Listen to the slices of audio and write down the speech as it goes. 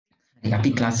අපි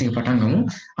ක්ලාස් එක පටන් ගමු.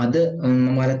 අද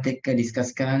මම ඔයාලත් එක්ක ඩිස්කස්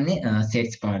කරන්නේ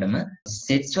සෙට්ස් පාඩම.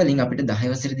 සෙට්ස් වලින් අපිට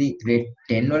 10 වසරේදී ග්‍රේඩ්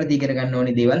 10 වලදී ඉගෙන ගන්න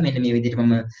ඕනේ දේවල් මෙන්න මේ විදිහට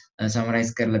මම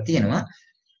සමරයිස් කරලා තියෙනවා.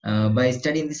 By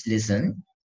studying this lesson,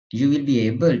 you will be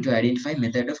able to identify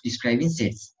method of describing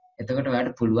sets. එතකොට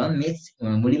ඔයාලට පුළුවන් මේ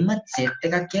මුලින්ම සෙට්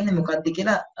එකක් කියන්නේ මොකක්ද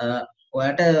කියලා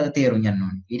ඔයාලට තේරුම් ගන්න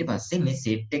ඕනේ. ඊට පස්සේ මේ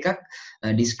සෙට් එකක්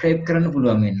describe කරන්න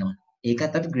පුළුවන් වෙන්න ඕනේ.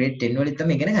 ඒකත් අපි grade 10 වලදී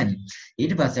තමයි ඉගෙන ගන්නේ.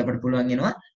 ඊට පස්සේ අපිට පුළුවන්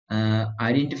වෙනවා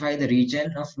identify the region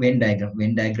of Venn diagram.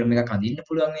 Venn diagram එකක් අඳින්න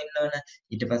පුළුවන් වෙන්න ඕන.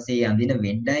 ඊට පස්සේ ඒ අඳින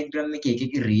Venn diagram එකේ එක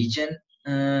එක region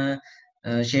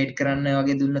shade කරන්න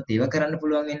වගේ දුන්නොත් ඒව කරන්න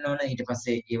පුළුවන් වෙන්න ඕන. ඊට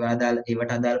පස්සේ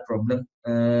ඒවට අදාළ problem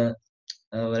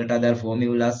වලට අදාළ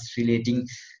formula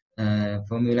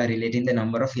relating the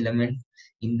number of elements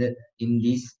in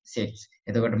these sets.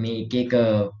 එතකොට මේ එක එක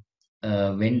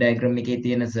Venn diagram එකේ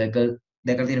තියෙන circle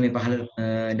දැකලා තියෙන මේ පහළ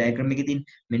diagram එකේ තියෙන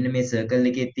මෙන්න මේ circle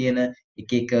එකේ තියෙන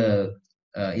එක එක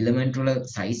element වල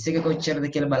size එක කොච්චරද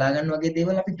කියලා බලා ගන්න වගේ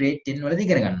දේවල් අපි grade 10 වලදී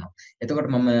ඉගෙන ගන්නවා. එතකොට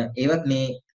මම ඒවත් මේ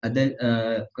අද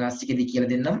class එකේදී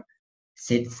කියලා දෙන්නම්.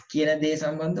 sets කියන දේ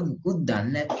සම්බන්ධව මුකුත්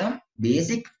දන්නේ නැත්නම්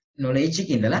basic knowledge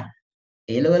එකේ ඉඳලා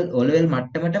A level O level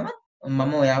මට්ටමටම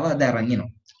මම ඔයාව අද අරන් එනවා.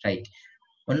 right.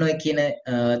 ඔන්න ඔය කියන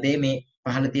දේ මේ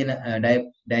පහළ තියෙන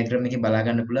diagram එකේ බලා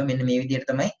ගන්න පුළුවන්. මෙන්න මේ විදිහට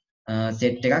තමයි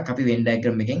set එකක් අපි Venn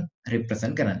diagram එකෙන්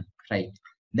represent කරන්නේ. right.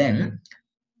 දැන්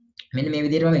මෙන්න මේ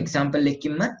විදිහට මම example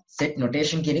එකකින්ම set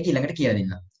notation කියන එක ඊළඟට කියලා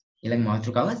දෙන්නම්. ඊළඟ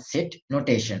මාතෘකාව set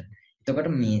notation. එතකොට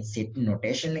මේ set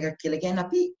notation එකක් කියලා කියන්නේ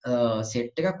අපි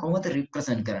set එකක් කොහොමද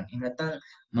represent කරන්නේ. එහෙම නැත්නම්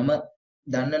මම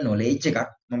දන්න knowledge එකක්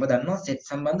මම දන්නවා set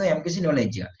සම්බන්ධව යම්කිසි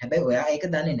knowledge එකක්. හැබැයි ඔයා ඒක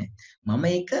දන්නේ නැහැ. මම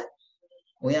ඒක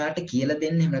ඔයාට කියලා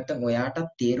දෙන්න එහෙම නැත්නම් ඔයාට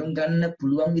තේරුම් ගන්න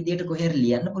පුළුවන් විදිහට කොහේ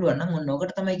ලියන්න පුළුවන් නම් ඔන්න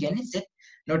ඕකට තමයි කියන්නේ set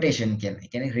notation කියලා. ඒ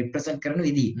කියන්නේ represent කරන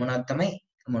විදිහ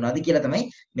මොනවද කියලා තමයි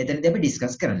මෙතනදී අපි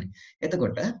ඩිස්කස් කරන්නේ.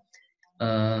 එතකොට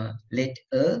let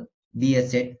A be a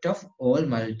set of all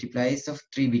multipliers of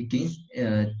 3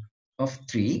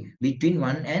 between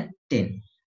 1 and 10.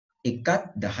 එකත්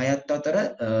 10ත් අතර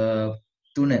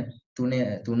 3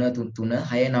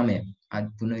 6 9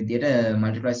 3 විදියට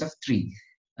multipliers of 3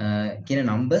 කියන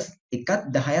numbers එකත්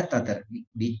 10ත් අතර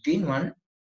between 1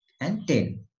 and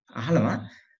 10 අහලම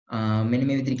මෙන්න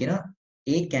මේ විදිහට කියනවා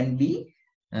A can be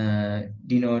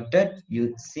denoted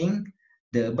using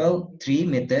the above three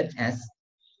methods as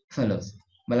follows.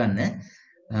 බලන්න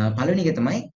පළවෙනි එක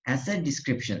තමයි as a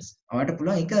descriptions. ඔයාලට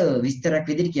පුළුවන් ඒක විස්තරයක්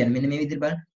විදිහට කියන්න. මෙන්න මේ විදිහට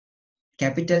බලන්න.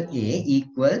 capital A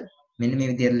equal මෙන්න මේ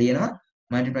විදිහට ලියනවා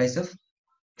multipliers of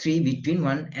 3 between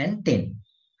 1 and 10.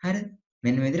 හරිද?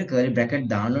 මෙන්න මේ විදිහට curly bracket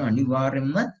දාන්න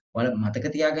අනිවාර්යයෙන්ම ඔයාලා මතක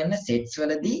තියාගන්න sets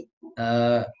වලදී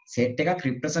set එකක්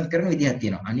represent කරන විදිහක්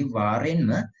තියෙනවා.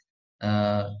 අනිවාර්යෙන්ම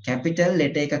capital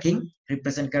letter එකකින්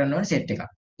represent කරන්න ඕනේ set එකක්.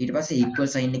 ඊට පස්සේ equal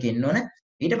sign එක එන්න ඕනේ.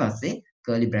 ඊට පස්සේ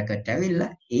curly bracket ඇවිල්ලා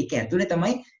ඒක ඇතුලේ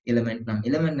තමයි element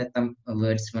නැත්නම්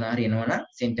words මොනවා එනවනම්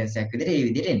sentence එකක් විදිහට ඒ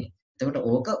විදිහට එන්නේ. එතකොට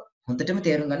ඕක හොඳටම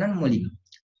තේරුම් ගන්න මුලින්ම.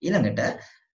 ඊළඟට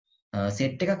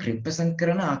set එකක් represent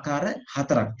කරන ආකාර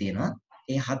හතරක් තියෙනවා.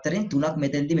 ඒ හතරෙන් තුනක්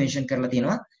මෙතනදී mention කරලා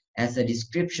තියෙනවා as a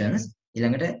descriptions.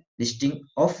 ඊළඟට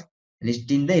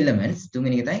listing the elements.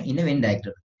 තුන්වෙනි එක තමයි in a Venn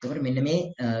diagram. එතකොට මෙන්න මේ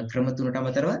ක්‍රම තුනට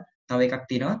අමතරව තව එකක්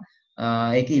තියෙනවා.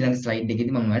 ඒක ඊළඟ slide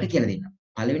එකේදී මම ඔයාලට කියලා දෙන්නම්.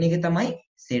 පළවෙනි එක තමයි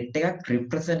set එකක්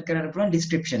represent කරන්න පුළුවන්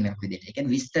description එකක් විදිහට. ඒ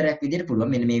කියන්නේ විස්තරයක් විදිහට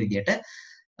පුළුවන් මෙන්න මේ විදිහට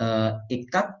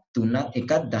එකත්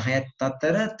 10ත්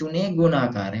අතර 3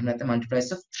 ගුණාකාරය. එහෙම නැත්නම් multipliers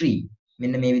of 3.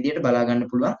 මෙන්න මේ විදිහට බලා ගන්න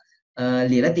පුළුවන්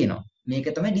ලියලා තියෙනවා. මේක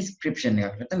තමයි description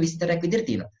එකක්. නැත්නම් විස්තරයක් විදිහට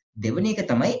තියෙනවා. දෙවෙනි එක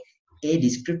තමයි ඒ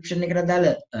description එකට අදාළ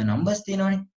numbers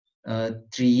තියෙනවානේ.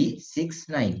 3 6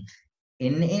 9.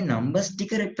 එන්නේ ඒ numbers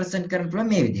ටික represent කරන්න පුළුවන්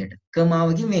මේ විදිහට.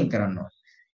 කමාවකින් වෙන් කරන්න ඕන.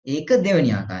 ඒක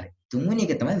දෙවෙනි ආකාරය. තුන්වෙනි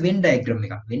එක තමයි Venn diagram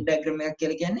එකක්. Venn diagram එකක්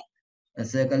කියලා කියන්නේ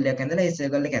circle එකක් ඇඳලා ඒ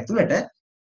circle එක ඇතුළට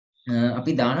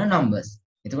අපි දාන numbers.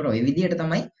 එතකොට ওই විදිහට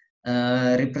තමයි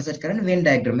represent කරන්නේ Venn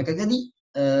diagram එකකදී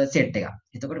set එකක්.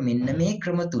 එතකොට මෙන්න මේ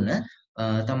ක්‍රම තුන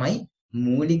තමයි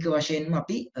මූලික වශයෙන්ම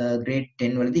අපි grade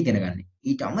 10 වලදී ඉගෙන ගන්න.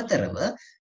 ඊට අමතරව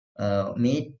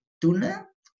මේ තුන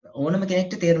ඕනම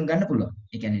කෙනෙක්ට තේරුම් ගන්න පුළුවන්.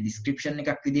 ඒ කියන්නේ description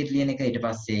එකක් විදිහට ලියන එක, ඊට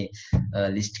පස්සේ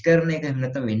list කරන එක, එහෙම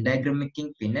නැත්නම් Venn diagram එකකින්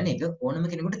පෙන්නන එක ඕනම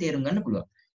කෙනෙකුට තේරුම් ගන්න පුළුවන්.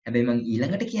 හැබැයි මම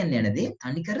ඊළඟට කියන්න යන දේ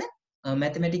තනිකර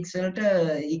mathematics වලට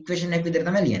equation එකක් විදිහට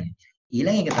තමයි ලියන්නේ.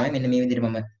 ඊළඟ එක තමයි මෙන්න මේ විදිහට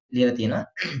මම ලියලා තියෙනවා.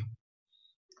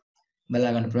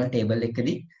 බලා ගන්න පුළුවන් table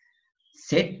එකකදී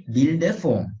set builder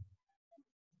form.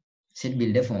 set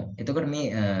builder form. එතකොට මේ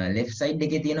left side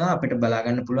එකේ තියෙනවා අපිට බලා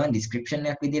ගන්න පුළුවන් description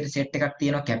එකක් විදිහට set එකක්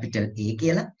තියෙනවා capital A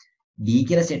කියලා. B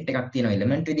කියලා set එකක් තියෙනවා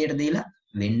element විදිහට දීලා.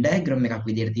 Venn diagram එකක්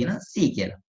විදිහට තියෙනවා C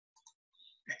කියලා.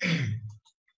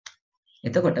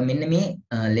 එතකොට මෙන්න මේ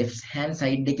left hand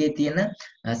side එකේ තියෙන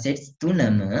sets තුනම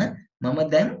මම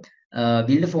දැන්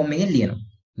build form එකෙන් ලියනවා.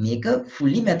 මේක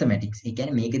fully mathematics. ඒ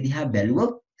කියන්නේ මේක දිහා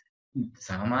බැලුවොත්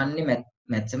සාමාන්‍ය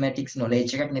mathematics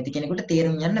knowledge එකක් නැති කෙනෙකුට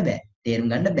තේරුම් ගන්න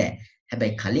බෑ.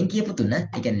 හැබැයි කලින් කියපු තුන,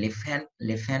 ඒ කියන්නේ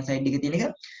left hand side එකේ තියෙන එක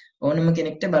ඕනම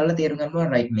කෙනෙක්ට බලලා තේරුම් ගන්න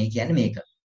පුළුවන් right මේ කියන්නේ මේක.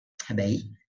 හැබැයි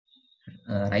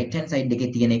right hand side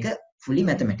එකේ තියෙන එක fully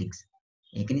mathematics.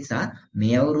 ඒක නිසා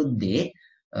මේ අවුරුද්දේ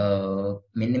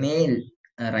මෙන්න මේ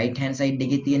right hand side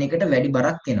එකේ තියෙන එකට වැඩි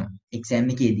බරක් එනවා exam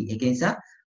එකේදී. ඒක නිසා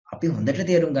අපි හොඳට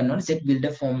තේරුම් ගන්න ඕනේ set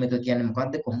builder form එක කියන්නේ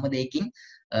මොකක්ද, කොහොමද ඒකින්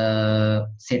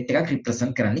set එකක්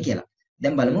represent කරන්න කියලා.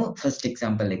 දැන් බලමු first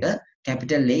example එක.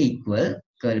 capital A equal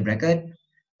curly bracket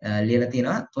ලියලා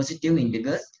තියෙනවා positive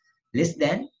integers less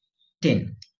than 10.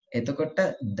 එතකොට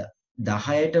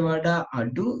 10ට වඩා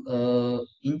අඩු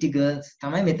integers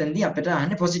තමයි මෙතනදී අපිට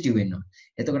අහන්නේ positive වෙන්න ඕන.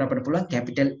 එතකොට අපිට පුළුවන්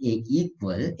capital A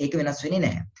equal ඒක වෙනස් වෙන්නේ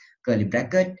නැහැ. curly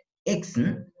bracket x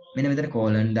මෙන්න මෙතන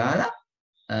colon දාලා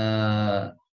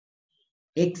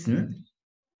x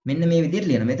මෙන්න මේ විදිහට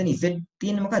ලියනවා. මෙතන z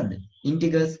තියෙන්නේ මොකද්ද?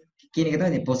 integers කියන එක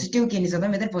තමයි positive කියන නිසා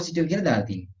තමයි මෙතන positive කියලා දාලා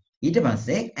තියෙන්නේ. ඊට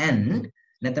පස්සේ and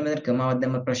නැත්නම් මෙතන කමාවක්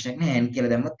දැම්මත් ප්‍රශ්නයක් නැහැ, and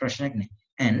කියලා දැම්මත් ප්‍රශ්නයක් නැහැ.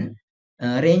 and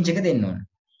range එක දෙන්න ඕන.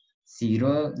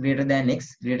 0 greater than x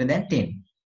greater than 10.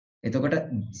 එතකොට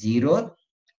 0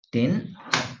 10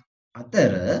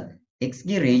 අතර x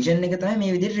ගේ region එක තමයි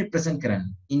මේ විදිහට represent කරන්නේ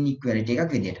inequality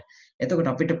එකක් විදිහට. එතකොට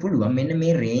අපිට පුළුවන් මෙන්න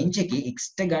මේ range එකේ x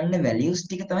ට ගන්න values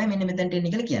ටික තමයි මෙන්න මෙතනට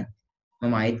එන්නේ කියලා කියන්නේ.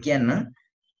 මම ආයෙත් කියන්නම්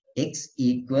x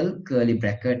equal curly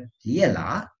bracket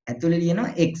ලියලා ඇතුලේ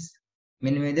ලියනවා x.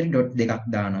 මෙන්න මේ විදිහට dot දෙකක්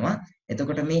දානවා.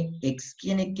 එතකොට මේ x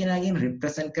කියන එක්කෙනාගෙන්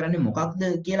represent කරන්නේ මොකක්ද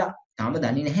කියලා තාම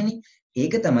දන්නේ නැහැනේ.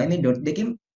 ඒක තමයි මේ dot දෙකෙන්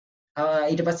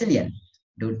ඊට පස්සේ ලියන්නේ.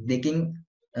 dot දෙකෙන්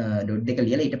dot දෙක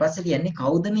ලියලා ඊට පස්සේ ලියන්නේ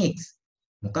කවුද මේ x?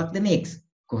 මොකක්ද මේ x?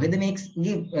 කොහෙද මේ x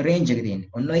ගේ range එක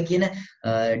තියෙන්නේ? ඔන්න ඔය කියන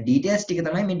details ටික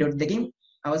තමයි මේ dot දෙකෙන්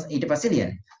ඊට පස්සේ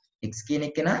ලියන්නේ. x කියන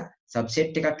එක්කෙනා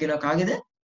subset එකක් වෙනවා කාගේද?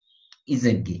 z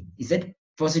ගේ. z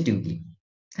positive ගේ.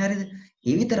 හරිද?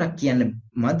 ඒ විතරක් කියන්න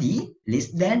මදි less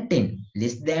than 10.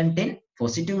 less than 10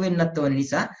 positive වෙන්නත් ඕන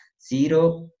නිසා 0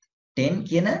 10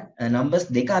 කියන numbers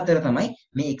දෙක අතර තමයි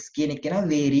මේ x කියන එක්කෙනා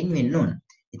varying වෙන්න ඕන.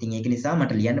 ඉතින් ඒක නිසා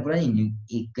මට ලියන්න පුළුවන්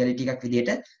equality එකක් විදිහට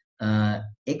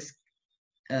x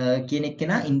කියන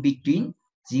එක්කෙනා in between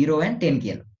 0 and 10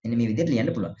 කියලා. එන්න මේ විදිහට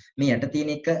ලියන්න පුළුවන්. මේ යට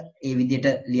තියෙන එක ඒ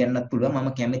විදිහට ලියන්නත් පුළුවන්.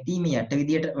 මම කැමතියි මේ යට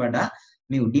විදිහට වඩා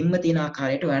මේ උඩින්ම තියෙන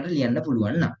ආකාරයට ඔයාලට ලියන්න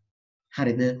පුළුවන් නම්.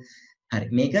 හරිද? හරි.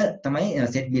 මේක තමයි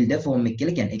set builder form එක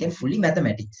කියලා කියන්නේ. ඒ කියන්නේ fully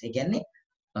mathematics. ඒ කියන්නේ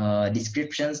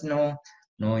descriptions no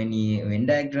any Venn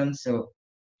diagrams so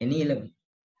any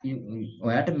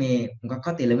ඔයාට මේ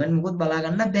මොකක්වත් element මොකොත් බලා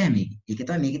ගන්නත් බෑ මේකේ. ඒක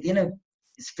තමයි මේකේ තියෙන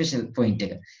special point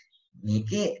එක.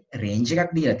 මේකේ range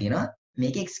එකක් දීලා තියෙනවා.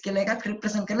 මේකේ x කියලා එකක්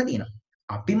represent කරලා තියෙනවා.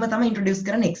 අපිම තමයි introduce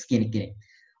කරන්නේ x කියන එක.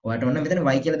 ඔයාට ඔන්න මෙතන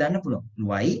y කියලා දාන්න පුළුවන්.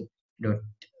 y dot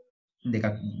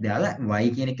දෙකක් දාලා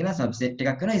y කියන එක නා subset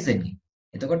එකක් වෙනවා z ගේ.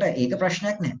 එතකොට ඒක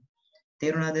ප්‍රශ්නයක් නැහැ.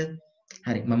 තේරුණාද?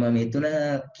 හරි. මම මේ තුන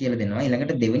කියලා දෙනවා.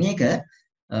 ඊළඟට දෙවෙනි එක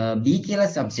b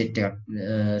කියලා subset එකක්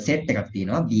set එකක්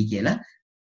තියෙනවා. b කියලා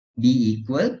b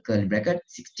equal curly bracket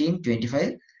 16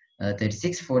 25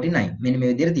 36 49 මෙන්න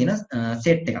මේ විදිහට තියෙන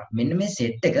set එකක්. මෙන්න මේ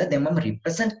set එක දැන් මම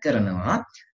represent කරනවා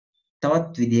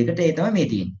තවත් විදිහකට. ඒ තමයි මේ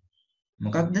තියෙන්නේ.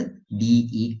 මොකක්ද? b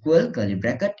equal curly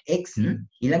bracket x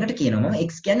ඊළඟට කියනවා මම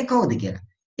x කියන්නේ කවුද කියලා.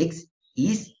 x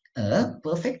is a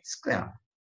perfect square.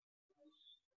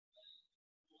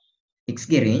 x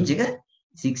ගේ range එක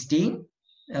 16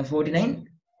 49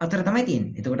 අතර තමයි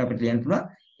තියෙන්නේ. එතකොට අපිට ලියන්න පුළුවන්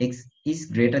x is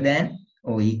greater than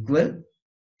or equal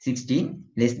 16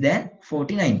 less than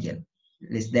 49 කියලා.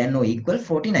 less than or equal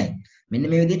 49. මෙන්න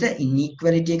මේ විදිහට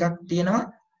inequality එකක් තියෙනවා.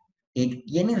 ඒ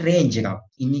කියන්නේ range එකක්.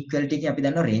 inequality එක අපි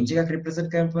දන්නවා range එකක් represent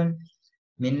කරන්න.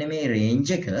 මෙන්න මේ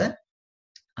range එක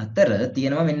අතර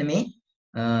තියෙනවා මෙන්න මේ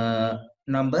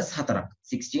numbers හතරක්.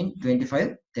 16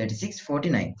 25 36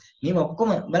 49. මේ ඔක්කොම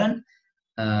බලන්න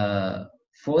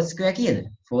 4 square කීයද?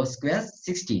 4 square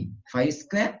 16, 5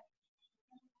 square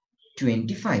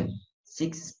 25,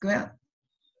 6 square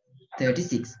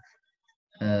 36,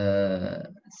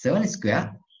 7 square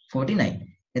 49.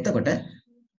 එතකොට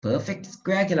perfect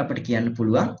square කියලා අපිට කියන්න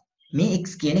පුළුවන් මේ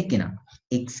x කියන එක නා.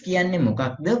 x කියන්නේ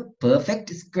මොකක්ද? perfect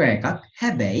square එකක්.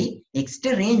 හැබැයි x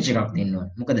ට range එකක් දෙන්න ඕන.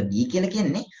 මොකද b කියලා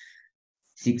කියන්නේ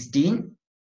 16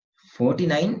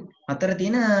 49 අතර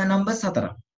තියෙන numbers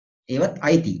හතරක්. ඒවත්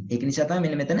අයිති. ඒක නිසා තමයි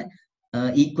මෙන්න මෙතන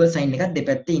equal sign එකක්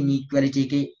දෙපැත්තේ inequality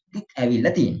එකේ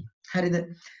ඇවිල්ලා තියෙන්නේ. හරිද?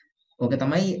 ඕක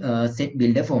තමයි set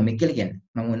builder form එක කියලා කියන්නේ.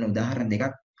 මම ඔන්න උදාහරණ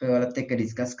දෙකක් ඔයාලත් එක්ක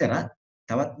discuss කරා.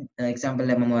 තවත් example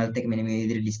එකක් මම ඔයාලත් එක්ක මෙන්න මේ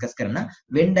විදිහට discuss කරනවා.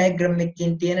 Venn diagram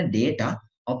එකකින් තියෙන data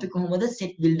අපි කොහොමද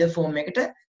set builder form එකට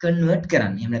convert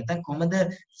කරන්නේ? එහෙම නැත්නම් කොහොමද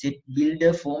set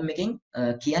builder form එකෙන්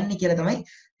කියන්නේ කියලා තමයි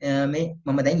මේ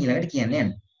මම දැන් ඊළඟට කියන්න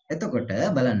යන්නේ. එතකොට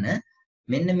බලන්න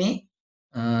මෙන්න මේ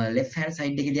left hand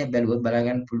side එකේ දිහා බැලුවොත් බලා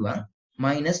ගන්න පුළුවන්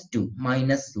 -2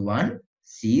 -1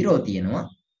 0 තියෙනවා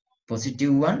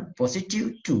 +1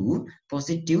 +2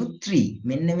 +3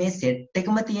 මෙන්න මේ set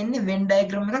එකම තියෙන්නේ Venn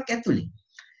diagram එකක් ඇතුලේ.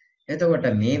 එතකොට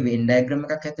මේ Venn diagram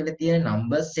එකක් ඇතුලේ තියෙන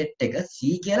number set එක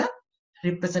C කියලා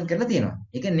represent කරලා තියෙනවා.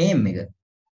 ඒක name එක.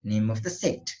 name of the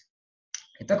set.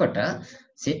 එතකොට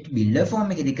set builder form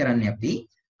එකේදී කරන්නේ අපි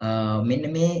මෙන්න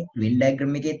මේ Venn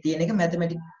diagram එකේ තියෙන එක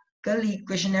mathematical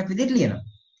equation එකක් විදිහට ලියනවා.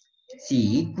 C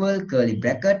equal curly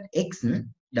bracket x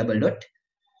double dot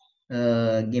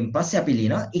ගෙන් පස්සේ අපි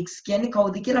ලියනවා x කියන්නේ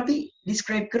කවුද කියලා අපි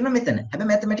describe කරන මෙතන.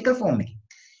 හැබැයි mathematical form එකේ.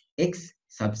 x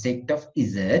subset of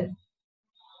z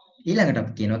ඊළඟට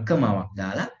අපි කියනවා කමාවක්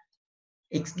දාලා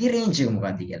x ගේ range එක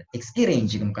මොකක්ද කියලා. x ගේ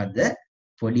range එක මොකද්ද?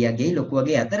 පොඩි අගේ ලොකු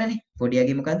අගේ අතරනේ. පොඩි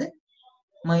අගේ මොකද්ද?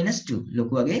 -2.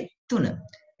 ලොකු අගේ 3.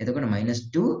 එතකොට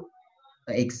 -2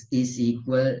 x is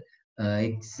equal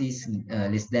x is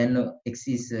less than or x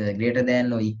is greater than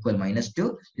or equal -2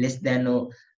 less than or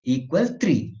equal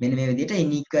 3. මෙන්න මේ විදිහට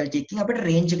inequality එකකින් අපිට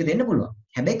range එක දෙන්න පුළුවන්.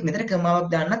 හැබැයි මෙතන කමාවක්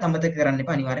දාන්නත් අමතක කරන්න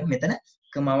එපා. අනිවාර්යෙන් මෙතන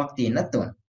කමාවක් තියෙන්නත් ඕන.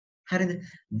 හරිද?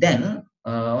 දැන්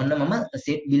ඔන්න මම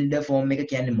set builder form එක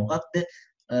කියන්නේ මොකක්ද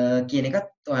කියන එකත්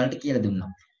ඔයාලට කියලා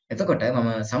දුන්නා. එතකොට මම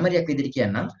summary එකක් විදිහට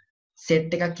කියන්නම්. set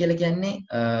එකක් කියලා කියන්නේ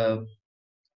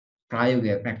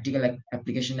ප්‍රායෝගික practical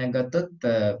application එකක් ගත්තොත්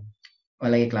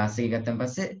ඔයාලගේ class එකේ ගත්තන්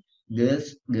පස්සේ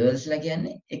girls ලා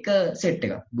කියන්නේ එක set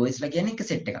එකක්. boys ලා කියන්නේ එක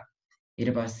set එකක්.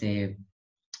 ඊට පස්සේ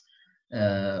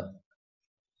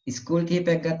ස්කූල්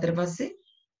කිහිපයක් ගත්තට පස්සේ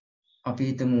අපි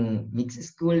හිතමු මික්ස්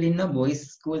ස්කූල් ඉන්නවා බොයිස්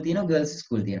ස්කූල් තියෙනවා ගර්ල්ස්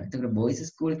ස්කූල් තියෙනවා. එතකොට බොයිස්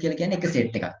ස්කූල් කියලා කියන්නේ එක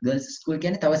සෙට් එකක්. ගර්ල්ස් ස්කූල්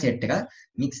කියන්නේ තව සෙට් එකක්.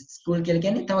 මික්ස් ස්කූල් කියලා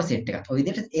කියන්නේ තව සෙට් එකක්. ඔය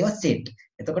විදිහට ඒවා සෙට්.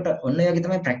 එතකොට ඔන්න ඔය වගේ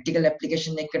තමයි ප්‍රැක්ටිකල්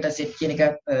ඇප්ලිකේෂන් එකකට සෙට් කියන එක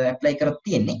ඇප්ලයි කරොත්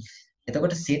තියෙන්නේ.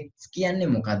 එතකොට සෙට්ස්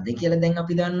කියන්නේ මොකක්ද කියලා දැන්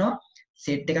අපි දන්නවා.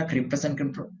 සෙට් එකක් රිප්‍රසන්ට්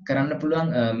කරන්න පුළුවන්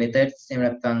මෙතඩ්ස් එහෙම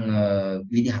නැත්නම්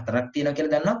විදි හතරක් තියෙනවා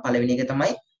කියලා දන්නවා. පළවෙනි එක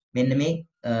තමයි මෙන්න මේ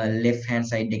left hand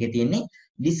side එකේ තියෙන්නේ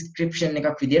description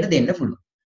එකක් විදියට දෙන්න පුළුවන්.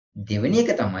 දෙවෙනි එක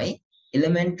තමයි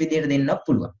element විදියට දෙන්නත්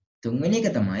පුළුවන්. තුන්වෙනි එක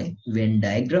තමයි Venn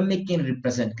diagram එකකින්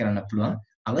represent කරන්න පුළුවන්.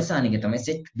 අවසාන එක තමයි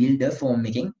set builder form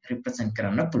එකකින් represent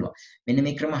කරන්න පුළුවන්. මෙන්න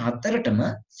මේ ක්‍රම හතරටම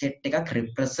set එකක්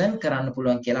represent කරන්න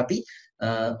පුළුවන් කියලා අපි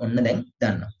ඔන්න දැන්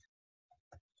දන්නවා.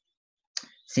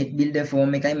 set builder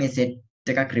form එකයි මේ set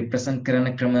එකක් represent කරන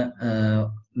ක්‍රම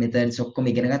methods ඔක්කොම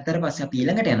ඉගෙන ගත්තාට පස්සේ අපි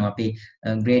ඊළඟට යනවා. අපි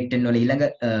grade 10 වල ඊළඟ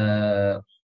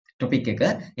topic එක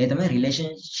ඒ තමයි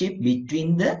relationship between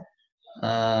the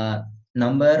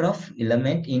number of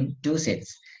element in two sets.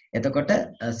 එතකොට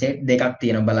set දෙකක්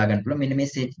තියෙනවා බලා ගන්න පුළුවන්. මෙන්න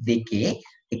මේ set දෙකේ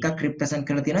එකක් represent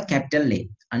කරලා තියෙනවා capital A.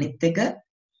 අනිත් එක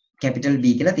capital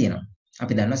B කියලා තියෙනවා.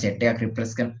 අපි දන්නවා set එකක්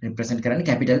represent කරන්නේ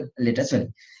capital letters වලින්.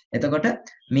 එතකොට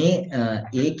මේ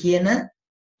A කියන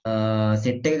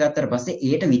set එක ගත්තට පස්සේ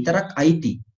A ට විතරක්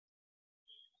අයිති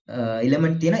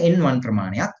element තියෙන n1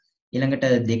 ප්‍රමාණයක්. ඊළඟට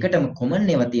දෙකටම common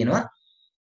ඒවා තියෙනවා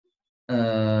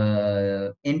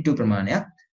n2 ප්‍රමාණයක්.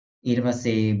 ඊට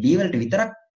පස්සේ b වලට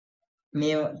විතරක්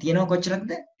මේ තියෙනවා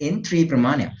කොච්චරක්ද n3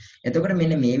 ප්‍රමාණයක්. එතකොට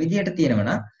මෙන්න මේ විදිහට තියෙනවා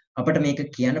නම් අපිට මේක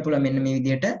කියන්න පුළුවන් මෙන්න මේ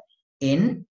විදිහට n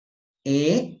a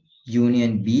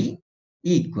union b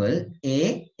equal a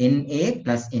na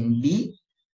plus nb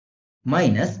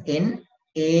minus n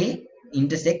a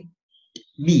intersect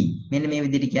b. මෙන්න මේ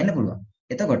විදිහට කියන්න පුළුවන්.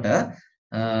 එතකොට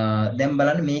දැන්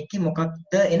බලන්න මේකේ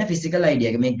මොකක්ද එන ෆිසිකල්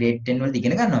අයිඩියා එක මේ grade 10 වලදී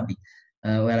ඉගෙන ගන්නවා අපි.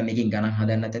 ඔයාලා මේකෙන් ගණන්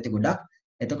හදන්නත් ඇති ගොඩක්.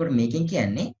 එතකොට මේකෙන්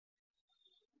කියන්නේ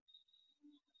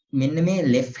මෙන්න මේ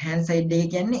left hand side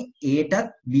එකේ කියන්නේ a ටත්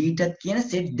b ටත් කියන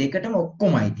set දෙකටම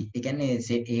ඔක්කොම අයිති. ඒ කියන්නේ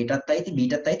set a ටත් අයිති b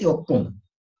ටත් අයිති ඔක්කොම.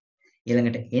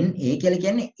 ඊළඟට n a කියලා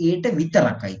කියන්නේ a ට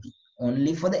විතරක් අයිති.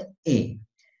 only for the a.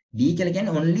 b කියලා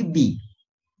කියන්නේ only b.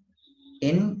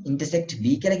 n intersect b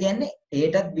කියලා කියන්නේ a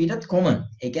ටත් b ටත් common.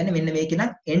 ඒ කියන්නේ මෙන්න මේක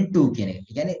නම් n2 කියන එක.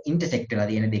 ඒ කියන්නේ intersect වෙලා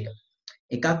තියෙන දෙක.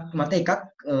 එකක් මත එකක්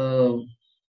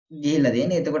ගිහිල්ලා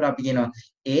දෙන්නේ. එතකොට අපි කියනවා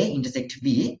a intersect b.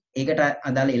 ඒකට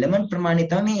අදාළ element ප්‍රමාණය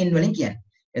තමයි මේ n වලින් කියන්නේ.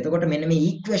 එතකොට මෙන්න මේ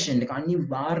equation එක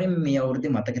අනිවාර්යෙන්ම මේ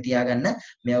අවුරුද්දේ මතක තියාගන්න.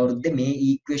 මේ අවුරුද්දේ මේ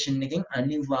equation එකෙන්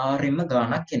අනිවාර්යෙන්ම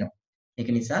ගාණක් එනවා. ඒක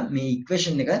නිසා මේ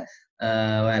equation එක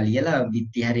ඔයාලා ලියලා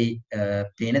විත්ති හරි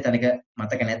පේන තැනක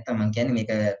මතක නැත්තම් මම කියන්නේ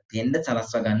මේක පෙන්න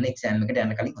සලස්වා ගන්න එක්සෑම් එකට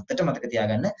යන්න කලින් හොඳට මතක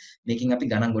තියාගන්න. මේකෙන් අපි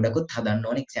ගණන් ගොඩකුත් හදන්න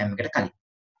ඕනේ එක්සෑම් එකට කලින්.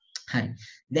 හරි.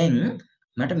 දැන්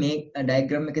මට මේ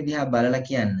ඩයග්‍රෑම් එක දිහා බලලා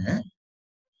කියන්න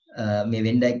මේ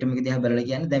වෙන් ඩයග්‍රෑම් එක දිහා බලලා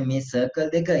කියන්න දැන් මේ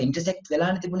සර්කල් දෙක ඉන්ටර්සෙක්ට්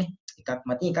වෙලානේ තිබුණේ. එකක්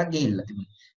මතින් එකක් ගිහිල්ලා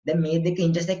තිබුණේ. දැන් මේ දෙක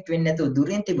ඉන්ටර්සෙක්ට් වෙන්නේ නැතුව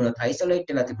දුරින් තිබුණොත්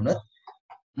අයිසොලේට් වෙලා තිබුණොත්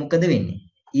මොකද වෙන්නේ?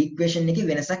 equation එකේ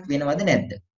වෙනසක් වෙනවද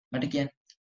නැද්ද? මට කියන්න.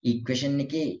 equation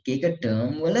එකේ එක එක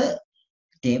term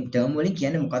වලින්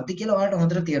කියන්නේ මොකක්ද කියලා ඔයාලට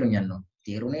හොඳට තේරුම් ගන්න ඕන.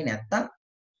 තේරුනේ නැත්තම්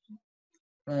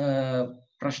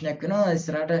ප්‍රශ්නයක් වෙනවා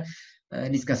ඉස්සරහට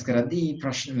ඩිස්කස් කරද්දී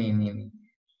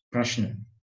ප්‍රශ්න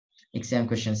exam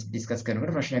questions ඩිස්කස්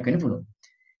කරනකොට ප්‍රශ්නයක් වෙන්න පුළුවන්.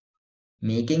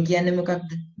 මේකෙන් කියන්නේ මොකක්ද?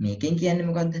 මේකෙන් කියන්නේ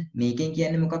මොකක්ද? මේකෙන්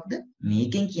කියන්නේ මොකක්ද?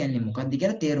 මේකෙන් කියන්නේ මොකක්ද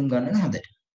කියලා තේරුම් ගන්න ඕන හොඳට.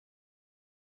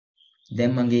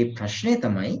 දැන් මගේ ප්‍රශ්නේ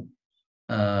තමයි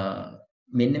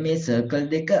මෙන්න මේ circle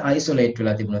දෙක isolate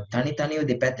වෙලා තිබුණොත් තනි තනිව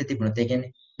දෙපැත්තේ තිබුණොත් ඒ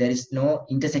කියන්නේ there is no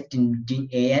intersecting between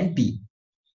A and B.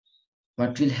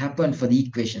 What will happen for the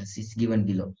equations is given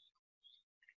below.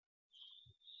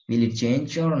 Will it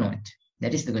change or not?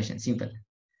 That is the question. Simple.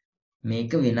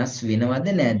 මේක වෙනස් වෙනවද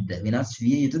නැද්ද? වෙනස්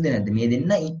විය යුතුද නැද්ද? මේ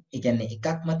දෙන්න ඒ කියන්නේ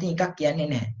එකක් මතින් එකක් කියන්නේ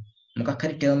නැහැ. මොකක්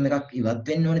හරි ටර්ම් එකක් ඉවත්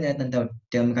වෙන්න ඕනද නැත්නම් තව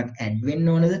ටර්ම් එකක් ඇඩ්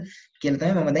වෙන්න ඕනද කියලා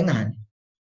තමයි මම දැන් අහන්නේ.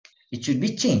 It should be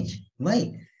changed. Why?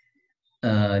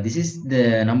 This is the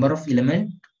number of element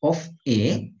of A.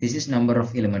 This is number of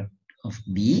element of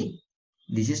B.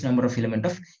 This is number of element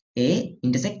of A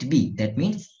intersect B. That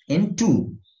means N2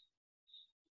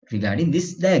 regarding this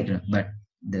diagram. But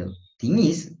the thing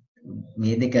is,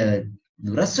 මේ දෙක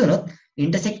දුරස් වුණොත්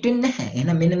intersect වෙන්නේ නැහැ.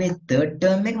 එහෙනම් මෙන්න මේ third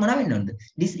term එක මොනවා වෙන්න ඕනද?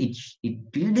 It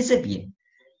will disappear.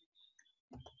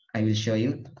 I will show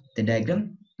you the diagram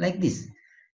like this.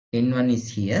 N1 is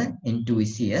here, N2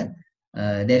 is here.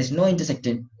 There is no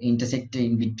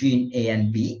intersecting between A and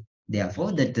B.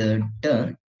 Therefore, the third term,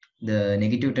 the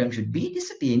negative term should be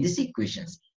disappear in these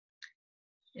equations.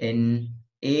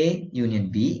 NA union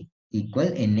B equal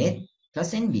NA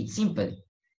plus NB.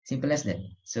 Simple as that.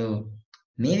 So,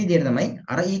 මේ විදිහට තමයි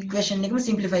අර equation එකම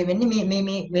simplify වෙන්නේ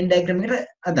මේ Venn diagram එකට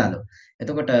අදාළව.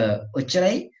 එතකොට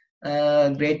ඔච්චරයි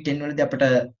grade 10 වලදී අපිට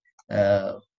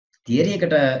theory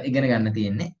එකට ඉගෙන ගන්න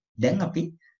තියෙන්නේ. දැන් අපි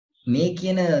මේ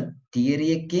කියන theory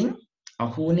එකෙන්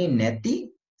අහුනේ නැති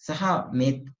සහ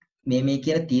මේ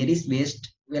කියන theories based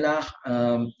වෙලා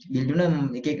build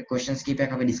වුණ එක questions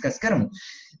කීපයක් අපි discuss කරමු.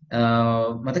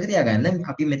 මතක තියාගන්න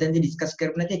අපි මෙතනදී discuss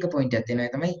කරපු නැති එක point එකක් තියෙනවා.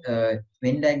 ඒ තමයි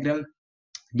Venn diagram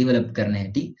develop කරන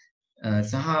හැටි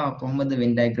සහ කොහොමද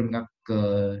Venn diagram එකක්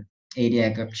area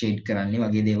එකක් shade කරන්නේ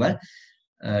වගේ දේවල්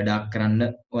dark කරන්න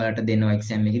ඔයාලට දෙනවා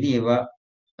exam එකේදී ඒවා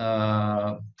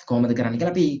කොහොමද කරන්නේ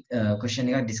කියලා අපි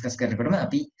question එක discuss කරනකොටම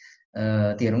අපි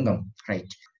තේරුම් ගමු.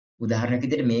 right. උදාහරණයක්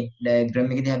විදිහට මේ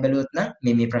diagram එක දිහා බැලුවොත්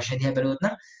නම් මේ ප්‍රශ්නේ දිහා බැලුවොත්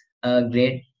නම්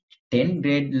grade 10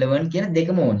 grade 11 කියන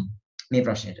දෙකම ඕනි මේ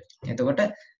ප්‍රශ්නෙට. එතකොට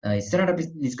ඉස්සරහට අපි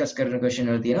discuss කරන question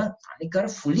වල තියෙනවා අනිකර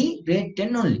fully grade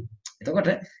 10 only. එතකොට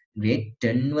grade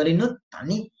 10 වලිනුත්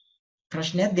තනි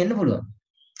ප්‍රශ්නයක් දෙන්න පුළුවන්.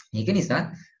 ඒක නිසා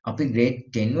අපි grade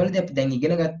 10 වලදී අපි දැන්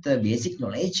ඉගෙන ගත්ත basic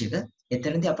knowledge එක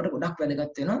එතනදී අපිට ගොඩක්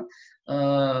වැදගත් වෙනවා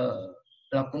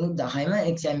ලකුණු 10ම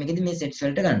exam එකේදී මේ sets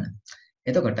වලට ගන්න.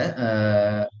 එතකොට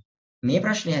මේ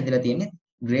ප්‍රශ්නේ හැදලා තියෙන්නේ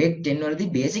grade 10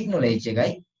 වලදී basic knowledge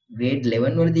එකයි grade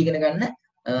 11 වලදී ඉගෙන ගන්න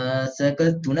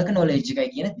circle 3ක knowledge එකයි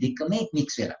කියන දෙකම mix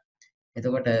වෙලා.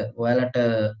 එතකොට ඔයාලට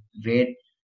grade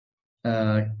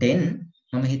 10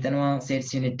 මම හිතනවා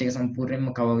sets unit එක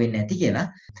සම්පූර්ණයෙන්ම cover වෙන්නේ නැති කියලා.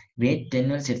 grade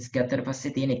 10 වල sets ගත්තට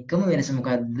පස්සේ තියෙන එකම වෙනස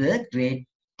මොකද්ද? grade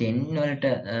 10 වලට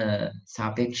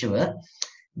සාපේක්ෂව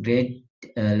grade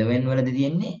 11 වලදී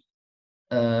තියෙන්නේ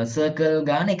circle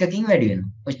ගාන එකකින් වැඩි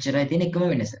වෙනවා. ඔච්චරයි තියෙන එකම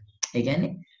වෙනස. ඒ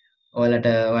කියන්නේ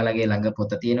ඔයාලගේ ළඟ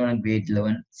පොත තියෙනවා නම් grade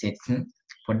 11 sets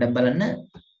පොඩ්ඩක් බලන්න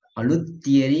අලුත්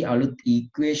theory අලුත්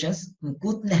equations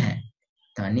මුකුත් නැහැ.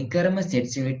 තනිකරම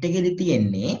sets unit එකේදී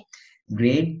තියෙන්නේ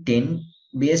grade 10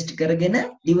 based කරගෙන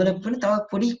develop වෙන තව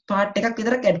පොඩි part එකක්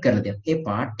විතරක් add කරලා දෙනවා. ඒ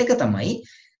part එක තමයි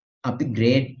අපි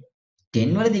grade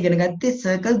 10 වලදී ඉගෙන ගත්තේ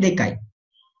circle දෙකයි.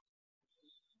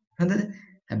 හරිද?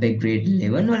 හැබැයි grade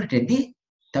 11 වලටදී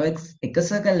තව එක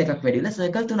circle එකක් වැඩි වෙලා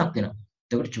circle තුනක් වෙනවා.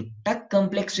 ඒකට චුට්ටක්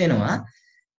complex වෙනවා.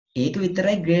 ඒක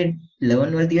විතරයි grade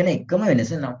 11 වල තියෙන එකම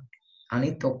වෙනස.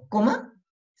 අනිත් ඔක්කොම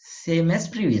same as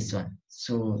previous one.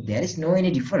 So there is no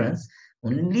any difference.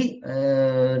 Only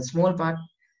small part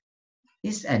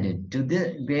is added to the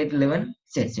grade 11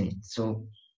 sets unit. So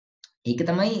ඒක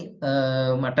තමයි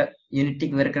මට unit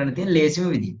එක ඉවර කරන්න තියෙන ලේසිම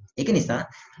විදිය. ඒක නිසා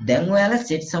දැන් ඔයාලා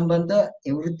set සම්බන්ධව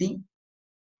everything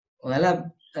ඔයාලා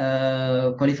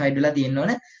qualified වෙලා තියෙන්න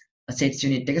ඕන sets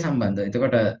unit එක සම්බන්ධව.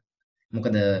 එතකොට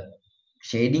මොකද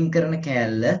shading කරන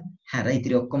කෑල්ල හැර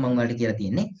ඉතිරි ඔක්කොම මම ඔයාලට කියලා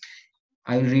තියෙන්නේ.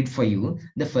 I will read for you.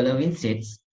 The following sets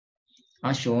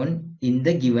are shown in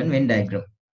the given Venn diagram.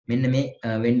 මෙන්න මේ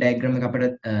Venn diagram එක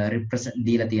අපිට represent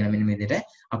දීලා තියෙනවා මෙන්න මේ විදිහට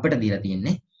අපිට දීලා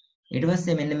තියෙන්නේ. ඊට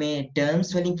පස්සේ මෙන්න මේ terms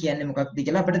වලින් කියන්නේ මොකක්ද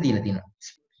කියලා අපිට දීලා තියෙනවා.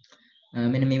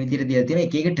 මෙන්න මේ විදිහට දීලා තියෙනවා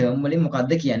එක එක term වලින්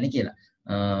මොකක්ද කියන්නේ කියලා.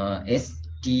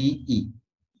 STE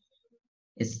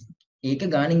S ඒක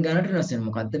ගානින් ගානට වෙනස් වෙනවා.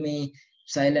 මොකද්ද මේ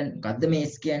silent මොකද්ද මේ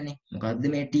S කියන්නේ? මොකද්ද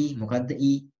මේ T? මොකද්ද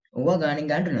E? ඕවා ගානින්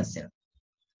ගානට වෙනස් වෙනවා.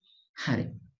 හරි.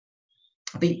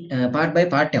 අපි part by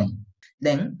part යමු.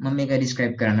 දැන් මම මේක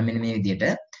describe කරන්න මෙන්න මේ විදිහට.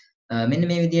 මෙන්න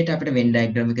මේ විදිහට අපිට Venn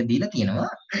diagram එක දීලා තියෙනවා.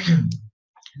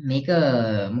 මේක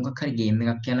මොකක් හරි ගේම්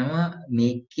එකක් යනවා.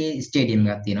 මේකේ ස්ටේඩියම්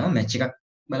එකක් තියෙනවා. මැච් එකක්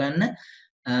බලන්න.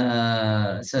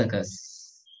 Circus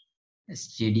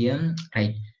stadium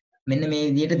right. මෙන්න මේ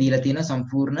විදිහට දීලා තියෙන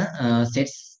සම්පූර්ණ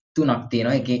සෙට්ස් තුනක්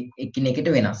තියෙනවා.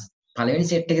 එකිනෙකට වෙනස්.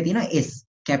 පළවෙනි සෙට් එක තියෙනවා S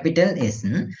capital S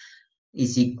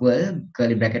is equal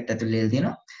curly bracket ඇතුළේ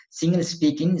තියෙනවා single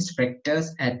speaking specters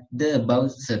at the above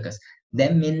circus.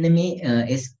 දැන් මෙන්න මේ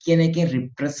S කියන එකෙන්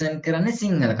represent කරන්නේ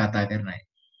සිංහල කතා කරන අය.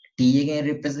 T එකෙන්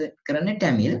represent කරන්නේ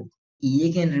Tamil, E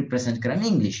එකෙන් represent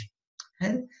කරන්නේ English.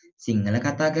 හරිද? සිංහල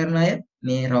කතා කරන අය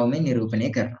මේ රවුමෙන් නිරූපණය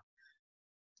කරනවා.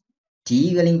 T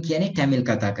වලින් කියන්නේ Tamil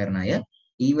කතා කරන අය,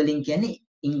 E වලින් කියන්නේ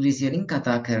ඉංග්‍රීසි වලින්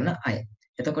කතා කරන අය.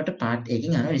 එතකොට part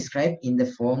එකකින් අහනවා describe in the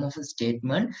form of a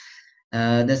statement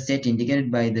the set indicated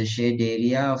by the shade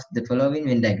area of the following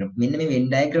Venn diagram. මෙන්න මේ Venn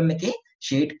diagram එකේ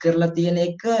shade කරලා තියෙන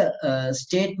එක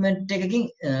statement එකකින්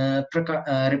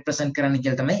represent කරන්න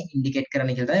කියලා තමයි indicate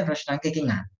කරන්න කියලා තමයි ප්‍රශ්නාංක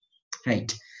එකකින් අහන්නේ.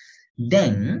 right.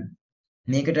 දැන්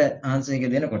මේකට answer එක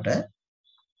දෙනකොට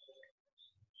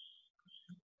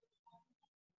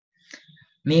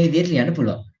මේ විදිහට ලියන්න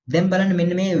පුළුවන්. දැන් බලන්න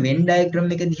මෙන්න මේ Venn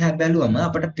diagram එක දිහා බැලුවම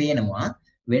අපට පේනවා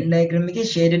Venn diagram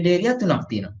එකේ shaded area තුනක්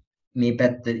තියෙනවා. මේ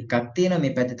පැත්ත එකක් තියෙනවා,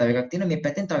 මේ පැත්තේ තව එකක් තියෙනවා, මේ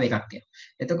පැත්තෙන් තව එකක් තියෙනවා.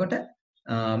 එතකොට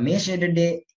මේ shaded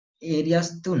areas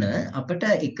තුන අපිට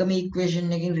එකම equation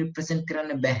එකකින් represent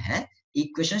කරන්න බෑ.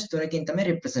 equations තුනකින් තමයි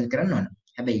represent කරන්න ඕන.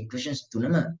 හැබැයි equations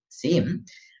තුනම same.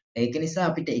 ඒක නිසා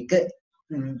අපිට එක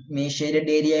මේ shaded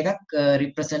area එකක්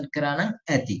represent කරා නම්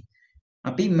ඇති.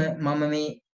 අපි මම මේ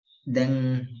දැන්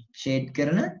shade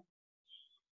කරන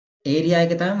area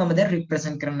එක තමයි මම දැන්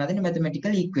represent කරන්න හදන්නේ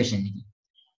mathematical equation එකකින්.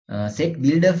 set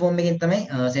builder form එකෙන් තමයි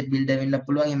set builder වෙන්න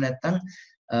පුළුවන්. එහෙම නැත්නම්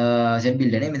set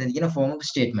builder නේ මෙතන කියන form of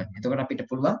statement. එතකොට අපිට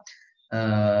පුළුවන්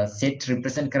set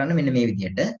represent කරන්න මෙන්න මේ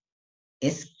විදිහට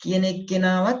s කියන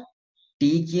එක්කෙනාවත්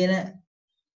t කියන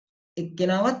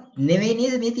එක්කෙනාවත් නෙවෙයි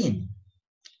නේද මේ තියෙන්නේ.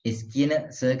 s කියන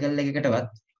circle එකකටවත්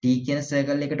t කියන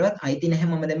circle එකකටවත් අයිති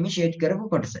නැහැ මම දැන් මේ shade කරපු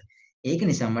කොටස. ඒක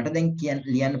නිසා මට දැන්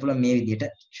ලියන්න පුළුවන් මේ විදිහට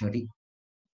sorry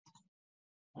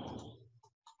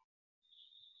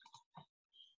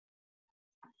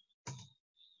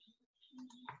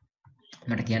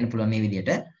මට කියන්න පුළුවන් මේ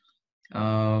විදිහට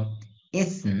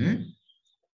S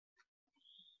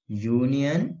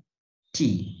union T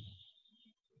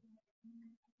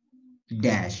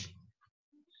dash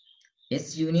S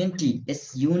union T. S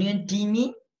union T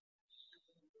mean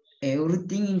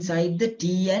everything inside the T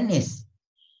and S.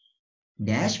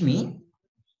 Dash mean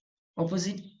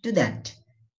opposite to that.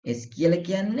 S කියලා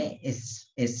කියන්නේ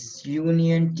S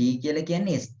union T කියලා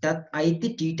කියන්නේ S ටත් අයිති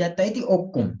T ටත් අයිති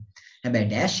ඔක්කොම. හැබැයි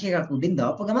ඩෑෂ් එකක් උඩින්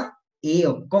දාපු ගමන් ඒ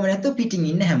ඔක්කොම නැතුව පිටින්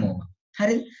ඉන්න හැමෝම.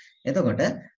 හරිද? එතකොට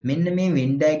මෙන්න මේ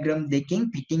Venn diagram දෙකෙන්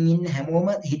පිටින් ඉන්න හැමෝම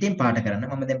හිතින් පාට කරන්න.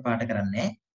 මම දැන් පාට කරන්නේ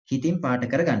හිතින් පාට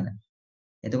කරගන්න.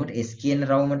 එතකොට S කියන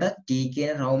රවුමටත් T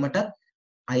කියන රවුමටත්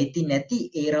අයිති නැති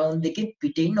ඒ රවුම් දෙකෙන්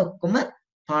පිටින් ඉන්න ඔක්කොම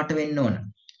පාට වෙන්න ඕන.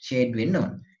 ෂේඩ් වෙන්න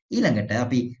ඕන. ඊළඟට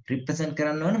අපි represent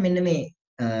කරන්න ඕන මෙන්න මේ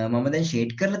මම දැන්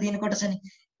ෂේඩ් කරලා තියෙන කොටසනේ.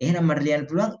 එහෙනම් මට ලියන්න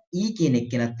පුළුවන් E කියන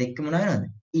එක්කෙනත් එක්ක මොන වෙනවද?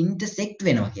 intersect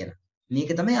වෙනවා කියලා.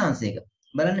 මේක තමයි ආන්සර් එක.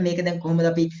 බලන්න මේක දැන් කොහොමද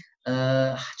අපි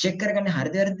චෙක් කරගන්නේ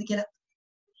හරිද වැරදිද කියලා.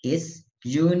 S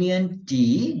union T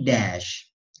dash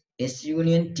S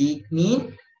union T mean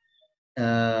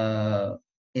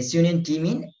S union T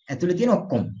mean ඇතුළේ තියෙන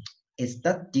ඔක්කොම S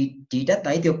ටත් T ටත්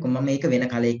අයිති ඔක්කොම මම මේක වෙන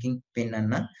කලයකින්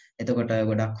පෙන්නන්නම්. එතකොට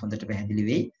ගොඩක් හොඳට පැහැදිලි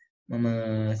වෙයි. මම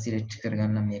සිලෙක්ට්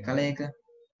කරගන්නම් මේ කලයක.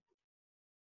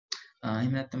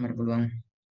 එහෙම නැත්නම් මට පුළුවන්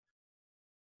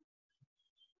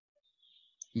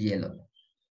yellow.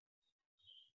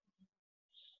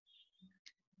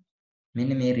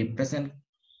 මෙන්න මේ represent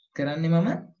කරන්නේ මම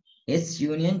S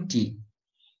union T.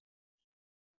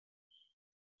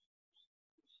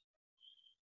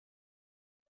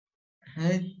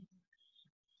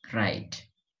 Right.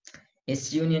 S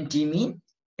union T mean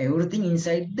everything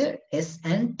inside the S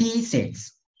and T sets.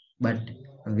 But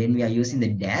when we are using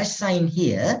the dash sign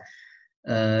here,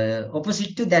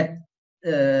 opposite to that,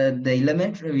 the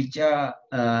element which are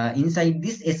inside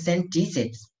this S and T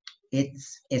sets. It's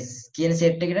S කියන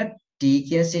set එකකට T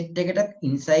කියන set එකකට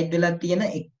inside වෙලා තියෙන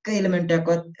එක element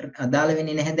එකක්වත් අදාළ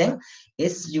වෙන්නේ නැහැ දැන්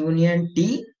S union T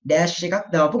dash එකක්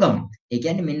දාපු ගමන්. ඒ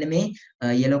කියන්නේ මෙන්න මේ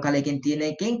yellow color එකෙන් තියෙන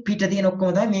එකෙන් පිට තියෙන ඔක්කොම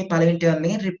තමයි මේ පළවෙනි term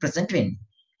එකෙන් represent වෙන්නේ.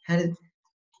 හරිද?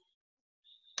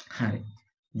 හරි.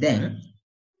 දැන්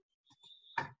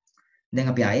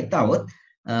අපි ආයෙත් આવොත්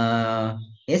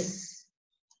S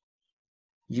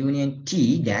union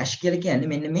T dash කියලා කියන්නේ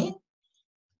මෙන්න මේ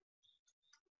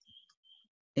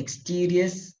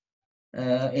exterior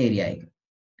area එක,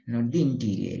 not the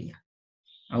interior area,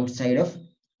 outside of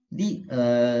the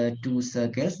two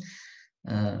circles,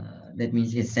 that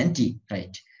means S and T,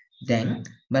 right? දැන්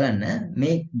බලන්න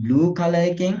මේ blue color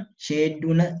එකෙන් shade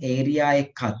වුණ area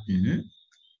එකත්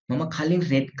මම කලින්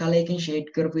red color එකෙන් shade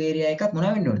කරපු area එකත්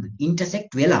මොනවා වෙන්න ඕනද?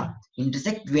 intersect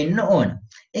වෙන්න ඕන.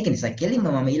 ඒක නිසා කෙලින්ම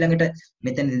මම ඊළඟට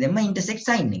මෙතනදී දැම්ම intersect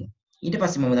sign එක. ඊට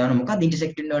පස්සේ මම දානවා මොකක්ද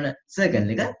intersect වෙන්න ඕන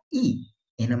circle එක E.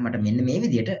 එහෙනම් මට මෙන්න මේ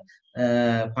විදිහට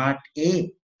part A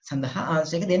සඳහා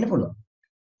answer එක දෙන්න පුළුවන්.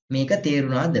 මේක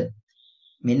තේරුණාද?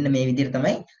 මෙන්න මේ විදිහට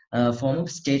තමයි form of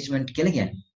statement කියලා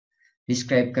කියන්නේ.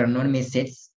 describe කරන්න ඕනේ මේ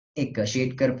sets එක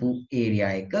shade කරපු area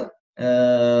එක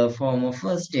form of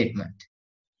a statement.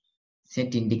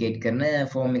 set indicate කරන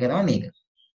form එක තමයි මේක.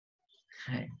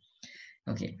 හරි.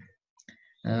 okay.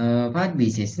 Part B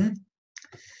says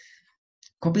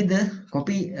copy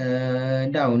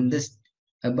down the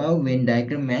above Venn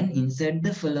diagram and insert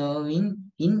the following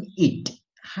in it.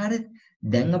 හරි.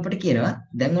 දැන් අපිට කියනවා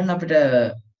දැන් ඔන්න අපිට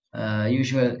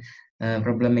usual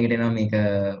problem එකට එනවා මේක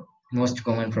most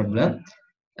common problem.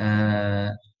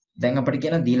 දැන් අපිට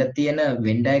කියනවා දීලා තියෙන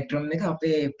Venn diagram එක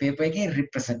අපේ paper එකේ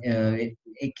represent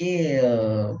එකේ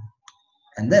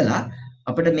ඇඳලා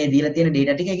අපිට මේ දීලා තියෙන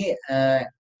data ටික එකේ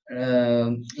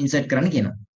insert කරන්න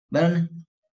කියනවා. බලන්න.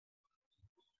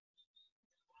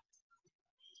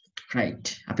 right.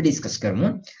 අපි discuss කරමු.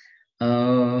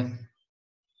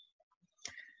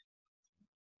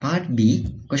 Part B,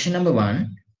 question number 1,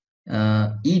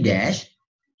 E dash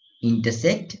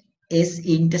intersect S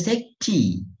intersect T.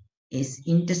 S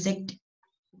intersect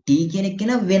T කියන එක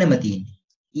න වෙනම තියෙන්නේ.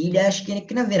 E dash කියන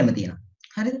එක න වෙනම තියෙනවා.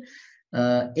 හරිද?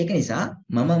 ඒක නිසා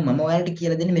මම ඔයාලට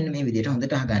කියලා දෙන්නේ මෙන්න මේ විදිහට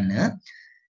හොඳට අහගන්න.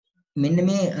 මෙන්න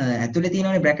මේ ඇතුලේ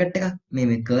තියෙනවානේ බ්‍රැකට් එකක්.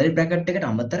 මේ කර්ල් බ්‍රැකට් එකට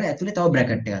අමතරව ඇතුලේ තව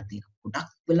බ්‍රැකට් එකක් තියෙනවා. ගොඩක්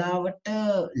වෙලාවට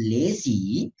ලේසි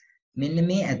මෙන්න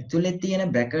මේ ඇතුලේ තියෙන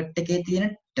බ්‍රැකට් එකේ තියෙන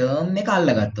ටර්ම් එක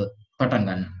අල්ලගත්තොත් පටන්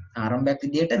ගන්න. ආරම්භයක්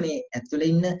විදිහට මේ ඇතුලේ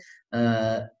ඉන්න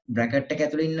බ්‍රැකට් එක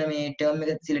ඇතුලේ ඉන්න මේ ටර්ම්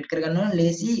එක සිලෙක්ට් කරගන්නවා නම්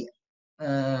ලේසි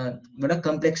ගොඩක්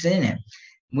කම්ප්ලෙක්ස් වෙන්නේ නැහැ.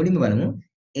 මුලින්ම බලමු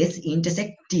S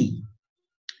intersect T.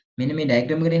 මෙන්න මේ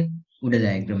ඩයග්‍රෑම් එකෙන් උඩ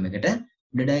ඩයග්‍රෑම් එකට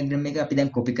උඩ ඩයග්‍රෑම් එක අපි දැන්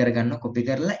කොපි කරගන්නවා. කොපි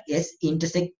කරලා S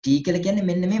intersect T කියලා කියන්නේ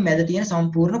මෙන්න මේ මැද තියෙන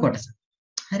සම්පූර්ණ කොටස.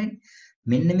 හරිද?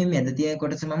 මෙන්න මේ මැද තියෙන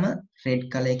කොටස මම රෙඩ්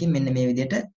කලර් එකකින් මෙන්න මේ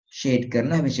විදිහට ෂේඩ්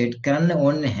කරනවා. හැබැයි ෂේඩ් කරන්න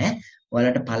ඕනේ නැහැ.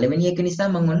 ඔයාලට පළවෙනි එක නිසා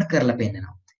මම ඔන්න කරලා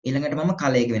පෙන්නනවා. ඊළඟට මම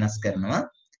කලර් එක වෙනස් කරනවා.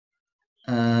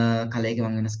 කලර් එක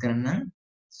මම වෙනස් කරන්නම්.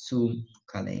 zoom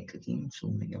කලර් එකකින්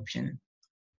zoom එක option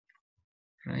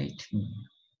right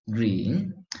green.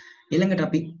 ඊළඟට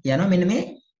අපි යනවා මෙන්න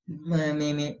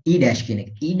මේ E dash කියන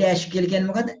එක. E dash කියලා කියන්නේ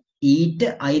මොකද්ද? ඊට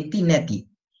අයිති නැති.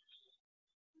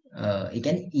 ඒ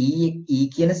කියන්නේ E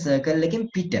කියන circle එකෙන්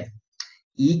පිට.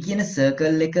 E කියන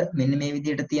circle එක මෙන්න මේ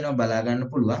විදිහට තියෙනවා බලා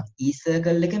ගන්න පුළුවන්. E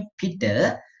circle එකෙන් පිට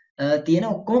තියෙන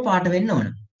ඔක්කොම පාට වෙන්න ඕන.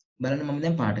 බලන්න මම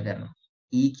දැන් පාට කරනවා.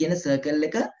 E කියන circle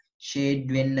එක shade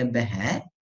වෙන්න බෑ.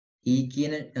 E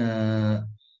කියන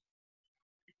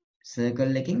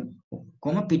circle එකකින්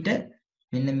ඔක්කොම පිට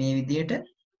මෙන්න මේ විදිහට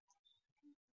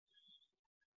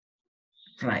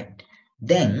right.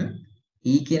 දැන්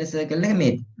E කියන circle එක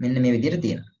මෙන්න මේ විදිහට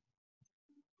තියෙනවා.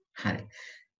 හරි.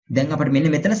 දැන් අපිට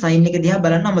මෙන්න මෙතන sign එක දිහා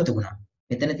බලන්න අමතකුණා.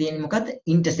 මෙතන තියෙන්නේ මොකද්ද?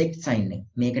 intersect sign එක.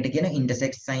 මේකට කියන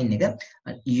intersect sign එක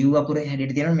U අකුරේ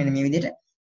හැඩයට තියෙනවා මෙන්න මේ විදිහට.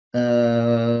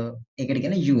 ඒකට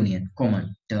කියන union common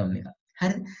term එක.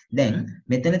 හරිද? දැන්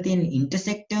මෙතන තියෙන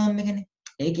intersect term එකනේ.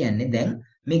 ඒ කියන්නේ දැන්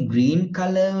මේ green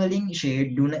color වලින්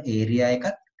shade වුණ area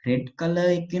එකත් red color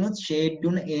එකකිනුත් shade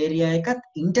වුණ area එකත්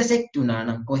intersect වුණා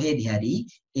නම් කොහෙදී හරි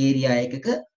area එකක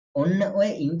ඔන්න ඔය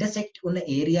intersect වුණ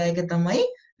area එක තමයි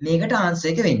මේකට answer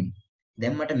එක වෙන්නේ.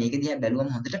 දැන් මට මේක දිහා බැලුවම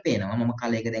හොඳට පේනවා. මම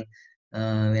color එක දැන්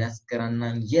වෙනස්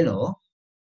කරන්නම් yellow.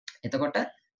 එතකොට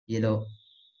yellow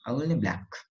අවුල්නේ black.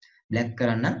 black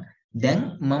කරන්නම්. දැන්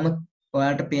මම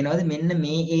ඔයාලට පේනවාද මෙන්න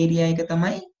මේ area එක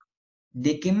තමයි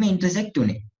දෙකෙන්ම intersect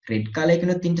උනේ. red color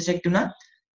එකනොත් intersect වුණා,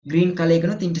 green color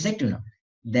එකනොත් intersect වුණා.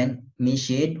 දැන් මේ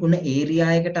shade වුණ area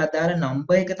එකට අදාළ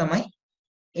number එක තමයි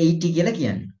 80 කියලා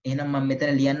කියන්නේ. එහෙනම් මම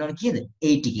මෙතන ලියන්න ඕන කීයද?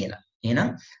 80 කියලා. එහෙනම්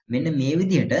මෙන්න මේ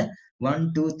විදිහට 1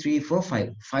 2 3 4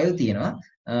 5 5 තියෙනවා.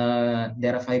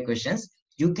 there are 5 questions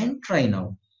you can try now.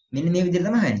 මෙන්න මේ විදිහට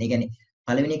තමයි හොයන්නේ. ඒ කියන්නේ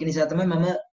පළවෙනි එක නිසා තමයි මම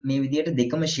මේ විදිහට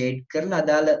දෙකම shade කරලා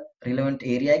අදාළ relevant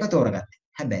area එක තෝරගත්තේ.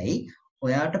 හැබැයි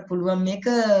ඔයාට පුළුවන් මේක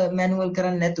manual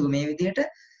කරන්න නැතුව මේ විදිහට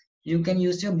you can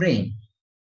use your brain.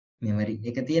 memory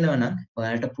එක තියෙනවා නම්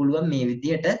ඔයාලට පුළුවන් මේ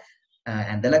විදිහට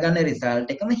ඇඳලා ගන්න result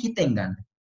එකම හිතෙන් ගන්න.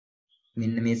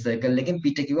 මෙන්න මේ සර්කල් එකෙන්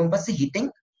පිට කිව්වම පස්සේ හිතෙන්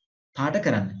පාට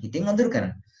කරන්න. හිතෙන් අඳුර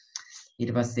කරන්න.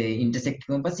 ඊට පස්සේ ඉන්ටර්සෙක්ට්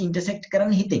කිව්වම පස්සේ ඉන්ටර්සෙක්ට්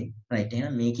කරන්න හිතෙන්. රයිට්.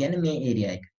 එහෙනම් මේ කියන්නේ මේ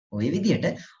ඒරියා එක. ඔය විදිහට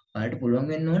ඔයාලට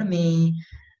පුළුවන් වෙන්න ඕන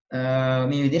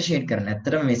මේ විදිහට ෂේඩ් කරන්න.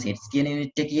 ඇත්තටම මේ සෙට්ස් කියන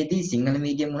යුනිට් එකේදී සිංහල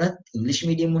මීඩියම් වුණත්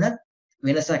ඉංග්‍රීසි මීඩියම් වුණත්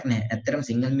වෙනසක් නැහැ. ඇත්තටම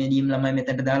සිංහල මීඩියම් ළමයි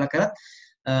මෙතනට දාලා කරත්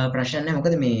ප්‍රශ්න නැහැ.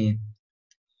 මොකද මේ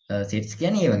sets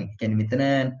කියන්නේ ඒ වගේ. කියන්නේ මෙතන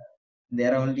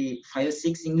there are only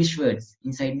 5-6 English words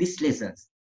inside this lessons.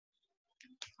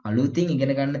 අලුතින්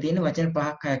ඉගෙන ගන්න තියෙන වචන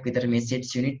 5-6ක් විතර මේ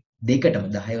sets unit දෙකටම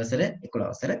 10 වසර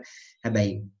 11 වසර.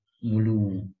 හැබැයි මුළු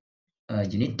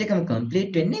unit එකම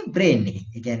complete වෙන්නේ brain එකේ.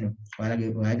 ඒ කියන්නේ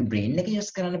ඔයාගේ brain එක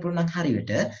use කරන්න පුළුවන් නම්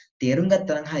හරියට තේරුම්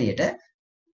ගත්තා නම් හරියට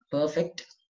perfect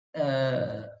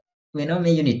වෙනවා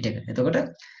මේ unit එක. එතකොට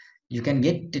you can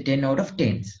get 10 out of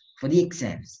 10s for the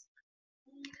exams.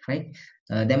 right.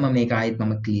 දැන් මම මේක ආයෙත්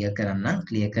මම clear කරන්නම්.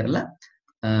 clear කරලා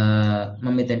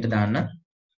මම මෙතෙන්ට දාන්න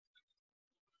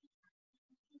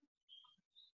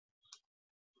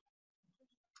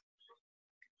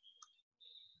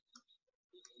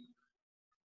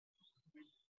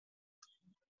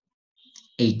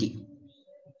 80.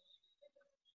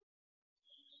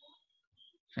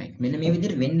 right. මෙන්න මේ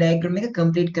විදිහට Venn diagram එක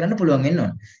complete කරන්න පුළුවන් වෙන්න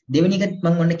ඕන. දෙවෙනි එක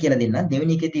මම ඔන්න කියලා දෙන්නම්.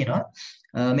 දෙවෙනි එකේ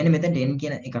තියෙනවා මෙන්න මෙතන 10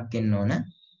 කියන එකක් එන්න ඕන.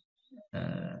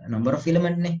 number of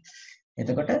element නේ.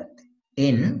 එතකොට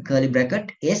n curly bracket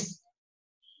s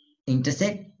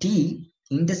intersect t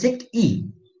intersect e.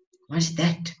 what is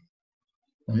that?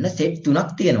 ඔන්න set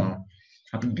තුනක් තියෙනවා.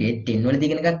 අපි grade 10 වලදී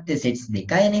ඉගෙන ගත්තේ sets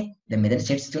දෙකයිනේ. දැන් මෙතන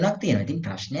sets තුනක් තියෙනවා. ඉතින්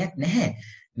ප්‍රශ්නයක් නැහැ.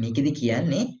 මේකෙදි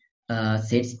කියන්නේ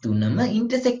sets තුනම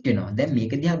intersect වෙනවා. දැන්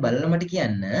මේක දිහා බලලා මට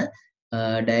කියන්න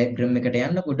diagram එකට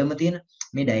යන්න උඩම තියෙන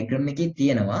මේ diagram එකේ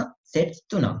තියෙනවා sets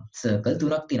තුනක්. circle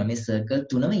තුනක් තියෙනවා. මේ circle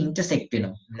තුනම intersect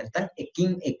වෙනවා. නැත්තම් එකින්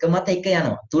එක මත එක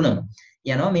යනවා. තුනම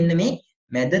යනවා මෙන්න මේ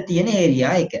මැද තියෙන area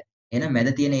එක. එහෙනම් මැද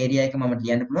තියෙන area එක මම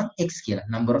ලියන්න පුළුවන් x කියලා.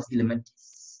 number of elements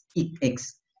x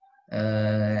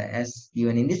as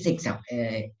given in this exam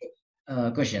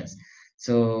questions.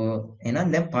 So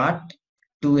එහෙනම් දැන් part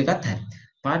 2 එකත් හරි.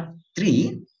 part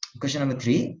 3 question number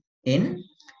 3 n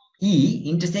e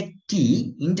intersect t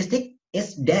intersect s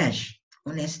dash.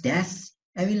 on s dash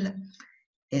ඇවිල්ලා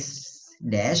s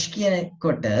dash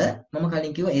කියනකොට මම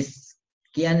කලින් කිව්වා s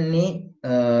කියන්නේ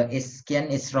s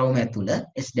කියන්නේ s රවුම ඇතුළ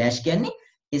s dash කියන්නේ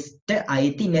s ට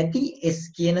අයිති නැති s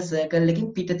කියන circle එකකින්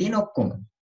පිට තියෙන ඔක්කොම.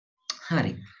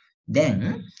 හරි. දැන්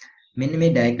මෙන්න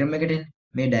මේ diagram එකට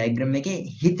මේ diagram එකේ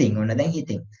හිතින් ඔන්න දැන්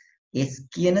හිතින් s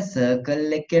කියන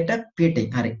circle එකට පිටින්.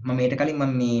 හරි. මම ඊට කලින්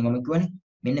මම කිව්වනේ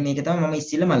මෙන්න මේක තමයි මම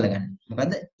ඉස්සෙල්ලාම අල්ලගන්නේ.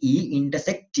 මොකද්ද? e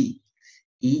intersect t.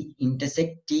 e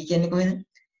intersect t කියන්නේ කොහෙද?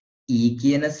 e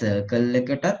කියන circle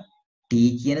එකටත් t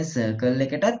කියන circle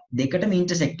එකටත් දෙකටම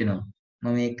intersect වෙනවා.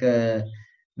 මම මේක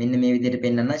මෙන්න මේ විදිහට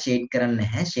පෙන්නන්න shade කරන්නේ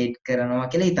නැහැ. shade කරනවා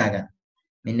කියලා හිතා ගන්න.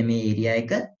 මෙන්න මේ area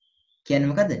එක කියන්නේ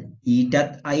මොකද්ද? e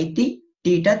ටත් අයිති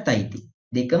t ටත් අයිති.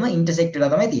 දෙකම intersect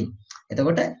වෙලා තමයි තියෙන්නේ.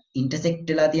 එතකොට intersect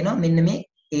වෙලා තියෙනවා මෙන්න මේ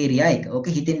area එක. ඕක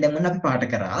හිතින් දැන් මොන අපි පාට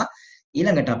කරා.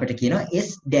 ඊළඟට අපිට කියනවා s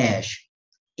dash.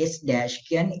 s dash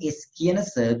කියන්නේ s කියන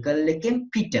circle එකෙන්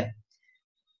පිට.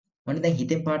 මොන දැන්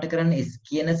හිතෙන් පාට කරන්න s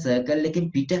කියන circle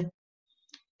එකෙන් පිට.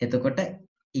 එතකොට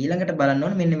ඊළඟට බලන්න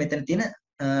ඕනේ මෙන්න මෙතන තියෙන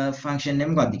function එක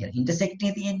මොකක්ද කියලා. intersect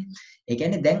එකේ තියෙන්නේ. ඒ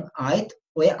කියන්නේ දැන් ආයෙත්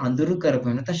ඔය අඳුරු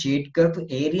කරපු නැත්නම් shade කරපු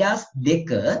areas දෙක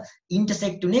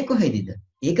intersect උනේ කොහෙදද?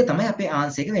 ඒක තමයි අපේ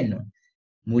answer එක වෙන්න ඕනේ.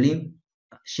 මුලින්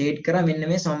shade කරා මෙන්න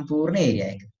මේ සම්පූර්ණ area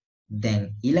එක. දැන්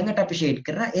ඊළඟට අපි shade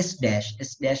කරා s dash.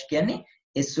 s dash කියන්නේ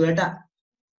s වලට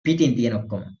පිටින් තියෙන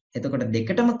ඔක්කොම. එතකොට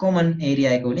දෙකටම common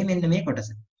area එක උනේ මෙන්න මේ කොටස.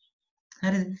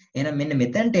 හරිද? එහෙනම් මෙන්න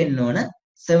මෙතනට එන්න ඕන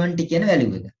 70 කියන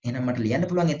value එක. එහෙනම් මට ලියන්න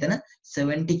පුළුවන් එතන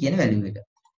 70 කියන value එක.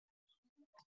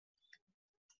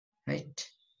 right.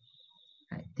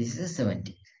 Right. This is a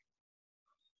 70.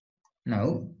 Now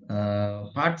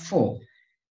part 4.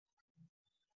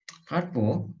 part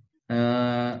 4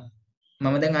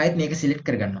 මම දැන් ආයෙත් මේක select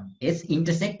කරගන්නවා. s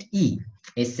intersect e.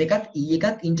 s එකත් e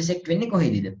එකත් intersect වෙන්නේ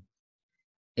කොහෙදද?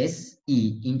 s e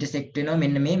intersect වෙනවා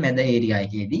මෙන්න මේ මැද area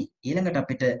එකේදී.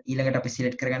 ඊළඟට අපි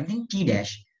select කරගන්න තියෙන්නේ t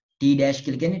dash. t dash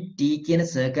කියලා කියන්නේ t කියන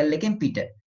circle එකෙන් පිට.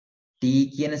 t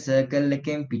කියන circle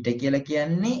එකෙන් පිට කියලා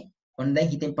කියන්නේ ඔන්න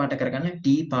දැන් හිතෙන් පාට කරගන්න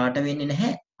t පාට වෙන්නේ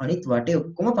නැහැ. අනිත් වටේ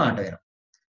ඔක්කොම පාට වෙනවා.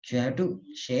 So you have to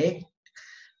shade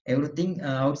everything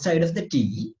outside of the t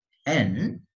and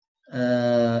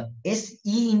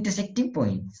SE intersecting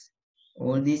points.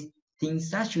 All these things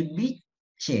should be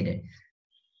shaded.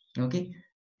 Okay.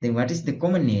 Then what is the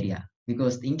common area?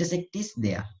 Because the intersect is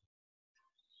there.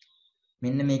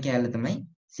 මෙන්න මේ කැලල තමයි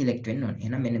select වෙන්න ඕනේ.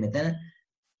 එහෙනම් මෙන්න මෙතන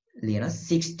ලියන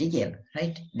 60 කියලා.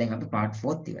 right? දැන් අපි part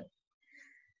 4th ඉවරයි.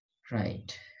 right.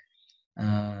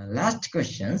 Last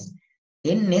questions.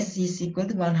 NS is equal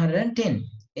to 110.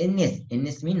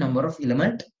 NS mean number of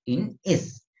element in S.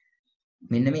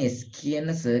 මෙන්න මේ S කියන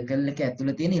circle එක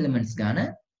ඇතුළේ තියෙන elements ගාන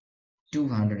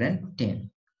 210.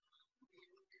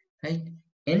 Right?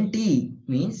 NT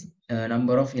means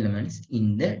number of elements in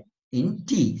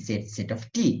T set of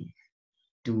T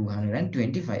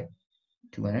 225.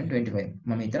 225.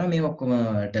 මම හිතනවා මේ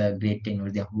ඔක්කොමට grade 10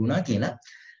 වලදී අහු වුණා කියලා.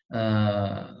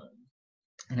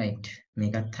 Right.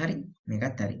 මේකත් හරි.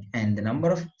 And the number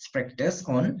of spectators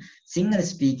on Sinhala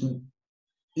speaking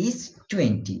is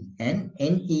 20 and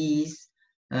NE is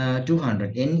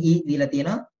 200. NE දීලා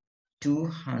තියෙනවා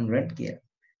 200 කියලා.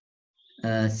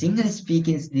 Sinhala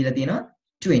speaking දීලා තියෙනවා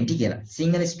 20 කියලා.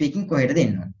 Sinhala speaking කොහෙද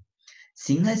දෙන්න ඕන?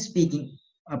 Sinhala speaking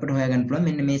අපිට හොයාගන්න පුළුවන්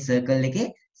මෙන්න මේ circle එකේ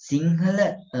සිංහල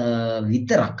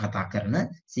විතරක් කතා කරන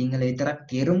සිංහල විතරක්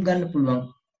තේරුම් ගන්න පුළුවන්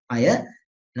අය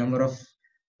number of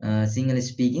Sinhala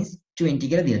speaking 20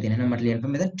 කියලා දීලා තියෙනවා. එහෙනම් මට ලියන්න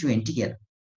පුළුවන් මෙතන 20 කියලා.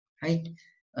 right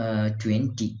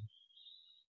 20.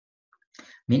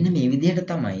 මෙන්න මේ විදිහට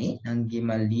තමයි අංගේ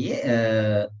මල්ලියේ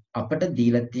අපට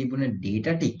දීලා තිබුණ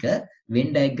data ටික Venn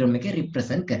diagram එකේ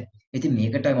represent කරේ. ඉතින්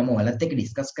මේකට මම ඔයාලත් එක්ක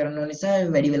discuss කරන්න ඕන නිසා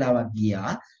වැඩි වෙලාවක්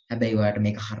ගියා. හැබැයි ඔයාලට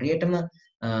මේක හරියටම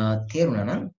තේරුණා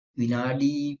නම්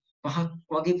විනාඩි 5ක්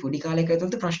වගේ පොඩි කාලයක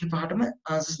ඇතුළත ප්‍රශ්න පහටම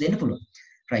answers දෙන්න පුළුවන්.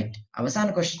 right අවසාන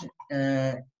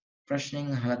ප්‍රශ්නෙන්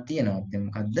අහලා තියෙනවා. දැන්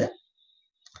මොකද්ද?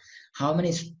 How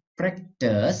many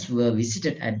spectators were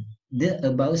visited at the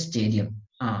above stadium?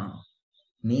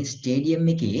 මේ ස්ටේඩියම්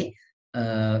එකේ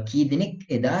කී දෙනෙක්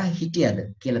එදා හිටියද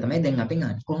කියලා තමයි දැන් අපෙන්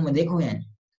අහන්නේ. කොහොමද ඒක හොයන්නේ?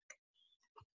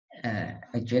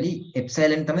 Actually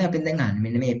epsilon තමයි අපෙන් දැන් අහන්නේ.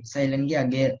 මෙන්න මේ epsilon ගේ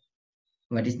අගය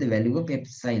what is the value of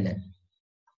epsilon?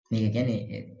 මේක කියන්නේ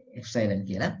epsilon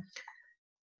කියලා.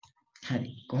 හරි.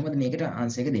 කොහොමද මේකට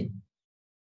answer එක දෙන්නේ?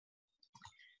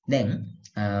 දැන්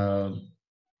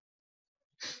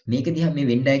මේක දිහා මේ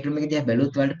Venn diagram එක දිහා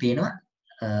බැලුවොත් වලට පේනවා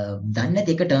දන්නේ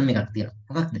නැති එක term එකක් තියෙනවා.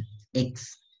 මොකක්ද? x.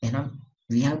 එහෙනම්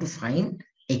we have to find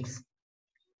x.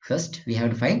 First we have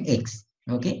to find x.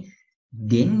 Okay.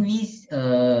 Then we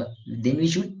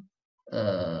should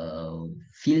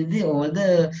fill all the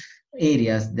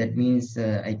areas. That means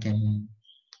I can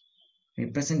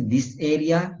represent this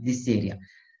area.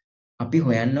 අපි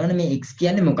හොයන්න ඕනේ මේ x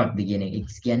කියන්නේ මොකක්ද කියන එක. x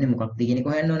කියන්නේ මොකක්ද කියන එක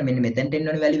හොයන්න ඕනේ. මෙන්න මෙතනට එන්න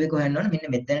ඕනේ value එක හොයන්න ඕනේ. මෙන්න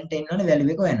මෙතනට එන්න ඕනේ value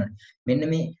එක හොයන්න ඕනේ. මෙන්න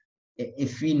මේ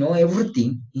if we know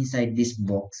everything inside this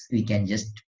box, we can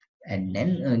just and then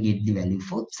get the value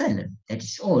for epsilon. That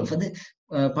is all for the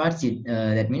part C.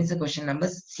 That means the question number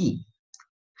C.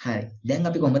 හරි. දැන්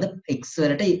අපි කොහොමද x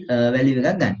වලට value එකක්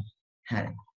ගන්න?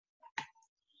 හරි.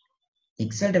 x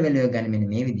වලට value එක ගන්න මෙන්න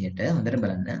මේ විදිහට හොඳට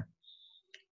බලන්න.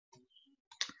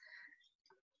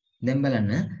 දැන්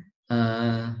බලන්න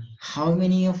how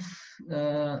many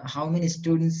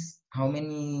students, how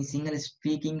many Sinhala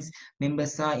speaking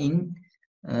members are in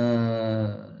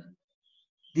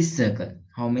this circle?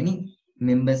 How many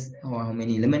members or how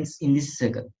many elements in this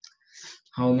circle?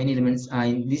 How many elements are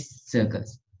in this circle?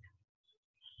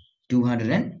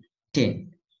 210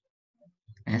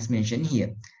 as mentioned here.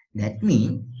 That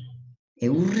means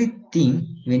everything,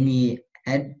 when we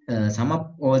add sum up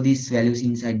all these values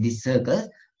inside this circle,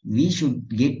 we should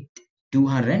get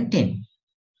 210.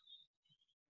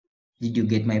 Did you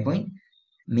get my point?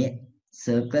 මේ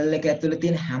circle එක ඇතුළේ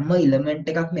තියෙන හැම element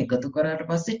එකක්ම එකතු කරාට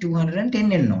පස්සේ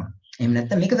 210 එන්න ඕන. එහෙම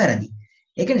නැත්නම් මේක වැරදි.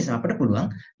 ඒක නිසා අපිට පුළුවන්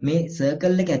මේ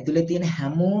circle එක ඇතුළේ තියෙන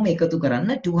හැමෝම එකතු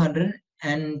කරන්න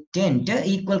 210ට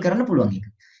equal කරන්න පුළුවන් එක.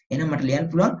 එහෙනම් මට ලියන්න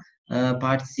පුළුවන්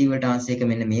part C වලට answer එක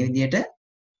මෙන්න මේ විදිහට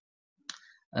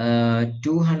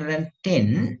 210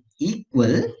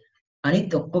 equal අනිත්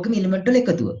ඔක්කොගේම element වල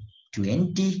එකතුව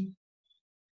 20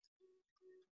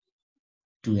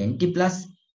 plus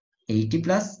 80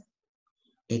 plus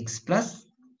x plus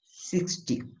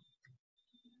 60.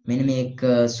 මෙන්න මේක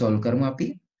solve කරමු අපි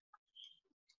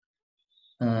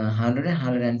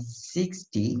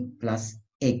 160 plus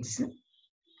x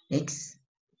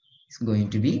is going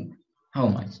to be how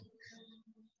much?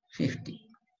 50.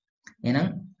 එහෙනම්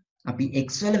අපි x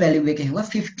වල value එක හෙවුවා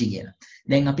 50 කියලා.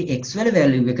 දැන් අපි x වල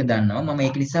value එක දන්නවා. මම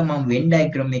ඒක නිසා මම Venn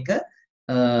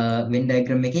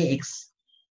diagram එකේ x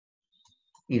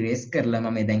erase කරලා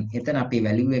මම දැන් එතන අපේ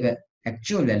value එක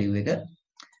actual value එක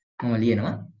මම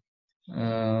ලියනවා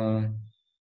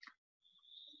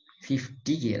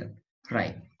 50 කියලා.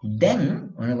 right. දැන්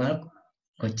ඔන්න බලන්න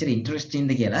කොච්චර interesting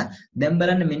ද කියලා. දැන්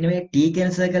බලන්න මෙන්න මේ t කියන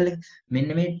circle එක. මෙන්න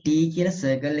මේ t කියන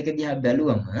circle එක දිහා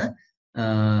බැලුවම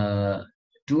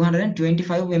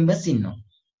 225 members ඉන්නවා.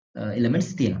 elements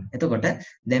තියෙනවා. එතකොට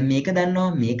දැන් මේක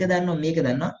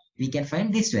දන්නවා we can find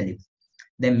this value.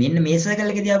 දැන් මෙන්න මේ circle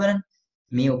එක දිහා බලන්න.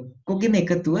 මේ ඔක්කොගෙම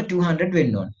එකතුව 200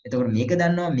 වෙන්න ඕන. එතකොට මේක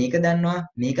දන්නවා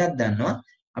මේකත් දන්නවා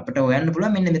අපිට හොයන්න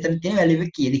පුළුවන් මෙන්න මෙතන තියෙන වැලියු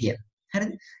එක කීයද කියලා.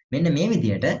 හරිද? මෙන්න මේ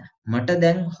විදිහට මට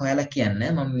දැන් හොයලා කියන්න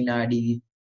මම විනාඩි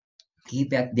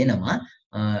කිහිපයක් දෙනවා.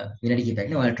 විනාඩි කිහිපයක්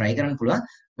නේ ඔයාලා try කරන්න පුළුවන්.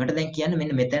 මට දැන් කියන්න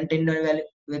මෙන්න මෙතනට එන්න ඕන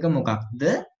වැලියු එක මොකක්ද?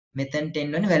 මෙතනට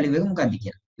එන්න ඕන වැලියු එක මොකක්ද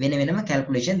කියලා. වෙන වෙනම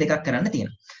calculation දෙකක් කරන්න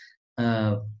තියෙනවා.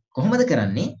 කොහොමද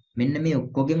කරන්නේ? මෙන්න මේ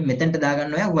ඔක්කොගෙම මෙතනට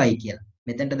දාගන්න ඔයා y කියලා.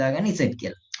 මෙතනට දාගන්න z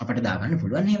කියලා. අපිට දාගන්න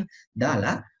පුළුවන් එහෙම.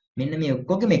 දාලා මෙන්න මේ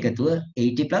ඔක්කොගෙම එකතුව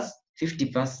 80 plus 50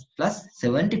 plus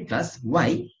 70 plus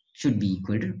y should be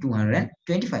equal to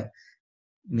 225.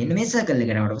 මෙන්න මේ circle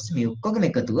එකට ආවට පස්සේ මේ ඔක්කොගෙම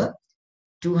එකතුව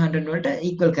 200 වලට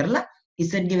equal කරලා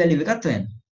z ගේ value එකත් හොයන්න.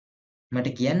 මට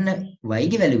කියන්න y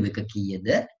ගේ value එක කීයද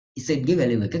z ගේ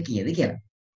value එක කීයද කියලා.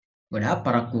 ගොඩාක්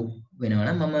පරක්කු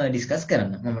වෙනවා නම් මම discuss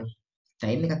කරන්න. මම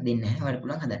time එකක් දෙන්නේ නැහැ. ඔයාලට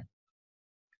පුළුවන් හදන්න.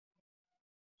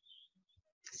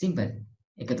 simple.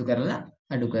 එකතු කරලා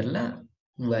අඩු කරලා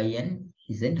y and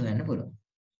z හොයන්න පුළුවන්.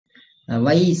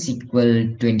 Y is equal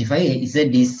 25, z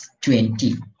is 20.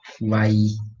 Y,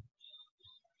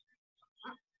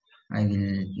 I will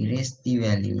erase the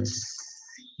values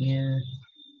here,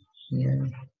 here.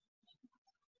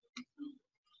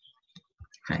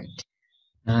 Right.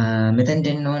 මෙතෙන්ට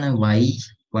එන්න ඕන y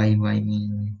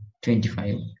mean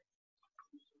 25.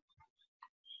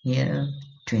 Here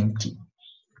 20.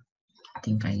 I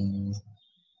think I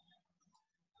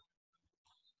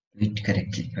read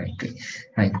correctly.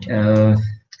 Right.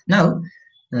 Now,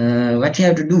 what you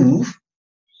have to do,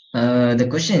 the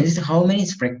question is how many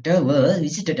spectators were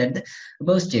visited at the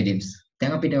above stadiums.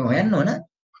 දැන් අපිට හොයන්න ඕන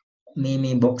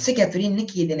මේ box එක ඇතුලේ ඉන්නේ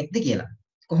කී දෙනෙක්ද කියලා.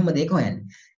 කොහොමද ඒක හොයන්නේ?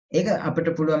 ඒක අපිට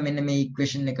පුළුවන් මෙන්න මේ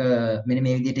equation එක මෙන්න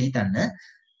මේ විදිහට හිතන්න.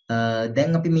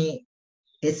 දැන් අපි මේ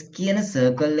S කියන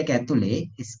circle එක ඇතුලේ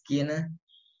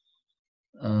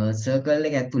circle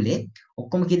එක ඇතුලේ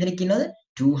ඔක්කොම කී දෙනෙක් ඉන්නවද?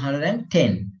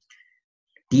 210.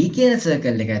 T කියන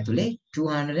circle එක ඇතුලේ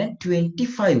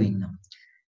 225 ඉන්නවා.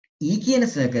 E කියන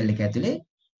circle එක ඇතුලේ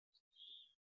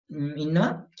ඉන්නවා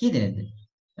කී දෙනෙක්ද?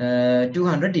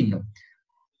 200 ඉන්නවා.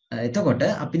 එතකොට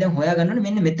අපි දැන් හොයාගන්න ඕනේ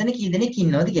මෙන්න මෙතන කී දෙනෙක්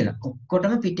ඉන්නවද කියලා.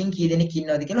 ඔක්කොටම පිටින් කී දෙනෙක්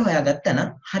ඉන්නවද කියලා හොයාගත්තා නම්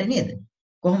හරි නේද?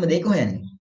 කොහොමද ඒක හොයන්නේ?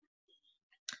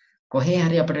 කොහේ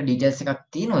හරි අපිට ඩීටේල්ස් එකක්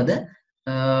තියෙනවද?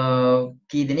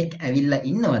 කී දෙනෙක් ඇවිල්ලා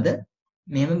ඉන්නවද?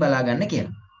 මෙහෙම බලා ගන්න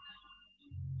කියලා.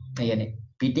 ඒ කියන්නේ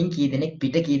පිටින් කී දෙනෙක්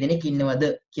පිට කී දෙනෙක් ඉන්නවද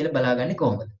කියලා බලාගන්නේ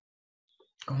කොහොමද?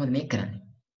 කොහොමද මේක කරන්නේ?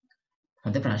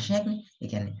 හොඳ ප්‍රශ්නයක් නේ. ඒ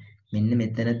කියන්නේ මෙන්න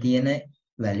මෙතන තියෙන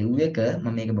value එක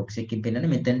මම මේක box එකකින්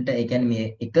පෙන්නන්නේ මෙතනට ඒ කියන්නේ මේ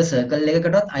එක circle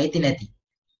එකකටවත් අයිති නැති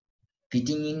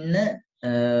පිටින් ඉන්න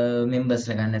members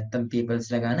ලා ගන්න නැත්නම් peoples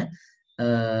ලා ගන්න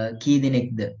කී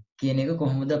දෙනෙක්ද කියන එක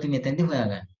කොහොමද අපි මෙතනදී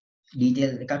හොයාගන්නේ?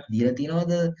 detail එකක් දීලා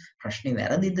තියනවද? ප්‍රශ්නේ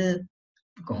වැරදිද?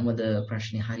 කොහොමද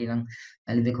ප්‍රශ්නේ හරිනම්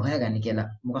value එක හොයාගන්නේ කියලා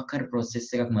මොකක් හරි process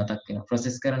එකක් මතක් වෙනවා.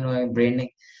 process කරන ඔය brain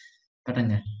එක පටන්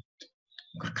ගන්න.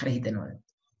 මොකක් හරි හිතනවද?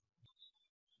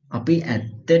 අපි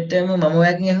ඇත්තටම මම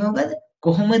ඔයාගෙන් අහුව මොකද?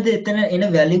 කොහොමද එතන එන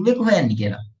value එක හොයන්නේ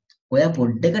කියලා. ඔයා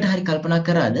පොඩ්ඩකට හරි කල්පනා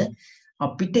කරාද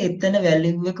අපිට එතන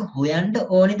value එක හොයන්න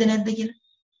ඕනිද නැද්ද කියලා?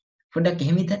 පොඩ්ඩක්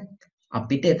එහෙම හිතන්න.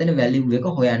 අපිට එතන value එක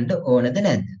හොයන්න ඕනද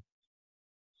නැද්ද?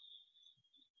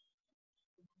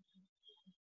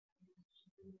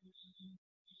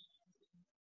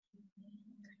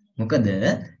 මොකද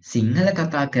සිංහල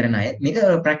කතා කරන අය මේක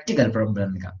practical problem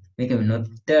එකක්. මේක not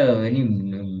any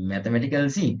mathematical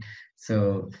scene. So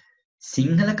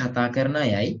Sinhala කතා කරන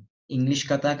අයයි ඉංග්‍රීසි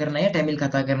කතා කරන අය ටැමිල්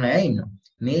කතා කරන අය ඉන්නවා.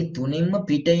 මේ තුනෙන්ම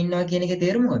පිට ඉන්නවා කියන එකේ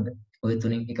තේරුම මොකද? ওই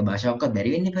තුනෙන් එක භාෂාවක්වත්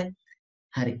බැරි වෙන්න එපානේ.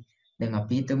 හරි. දැන්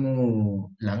අපි හිතමු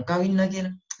ලංකාවේ ඉන්නවා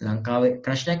කියලා. ලංකාවේ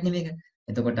ප්‍රශ්නයක් නෙමෙයි මේක.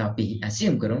 එතකොට අපි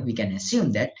assume කරමු we can assume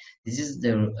that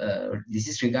this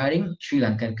is regarding Sri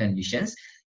Lankan conditions.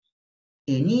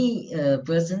 Any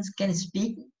persons can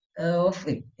speak of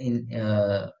it in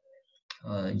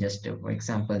just for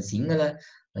example Sinhala,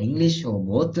 English or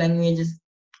both languages.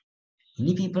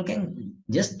 Any people can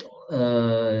just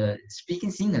speak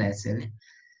in Sinhala as well.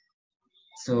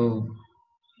 So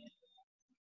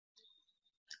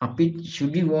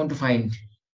should we want to find?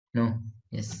 No.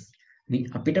 Yes.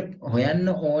 අපිට හොයන්න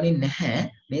ඕනේ නැහැ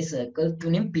මේ circle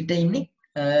තුනෙන් පිට ඉන්නේ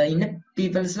ඉන්න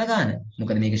peoples ලා ගන්න.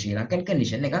 මොකද මේක ශ්‍රී ලංකන්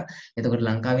condition එකක්. එතකොට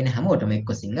ලංකාවේ ඉන්න හැමෝටම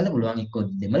එක්ක සිංහල පුළුවන්, එක්ක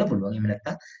දෙමළ පුළුවන්, එහෙම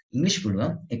නැත්නම් ඉංග්‍රීසි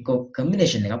පුළුවන්, එක්ක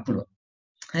combination එකක් පුළුවන්.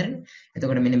 හරිද?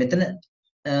 එතකොට මෙන්න මෙතන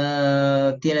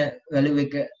තියෙන value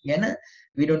එක ගැන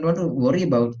we don't want to worry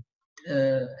about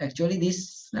actually these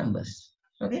numbers.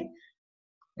 Okay?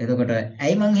 එතකොට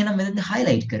ඇයි මම එහෙනම් මෙතන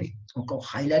highlight කරේ? ඔක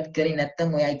highlight කරේ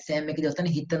නැත්නම් ඔය exam එකේදී ඔතන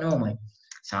හිතනවමයි.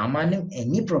 සාමාන්‍යයෙන්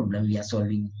any problem we are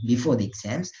solving before the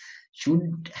exams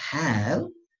should have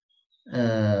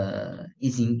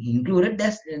is included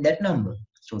that number.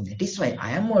 So that is why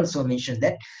I am also mentioned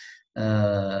that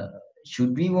uh,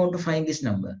 should we want to find this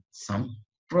number, some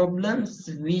problems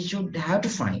we should have to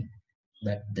find,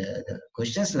 but the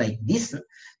questions like this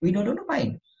we don't want to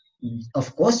find.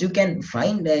 Of course, you can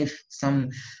find if some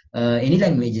any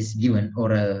language is given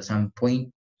or some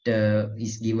point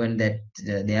is given that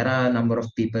there are a number of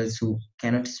people who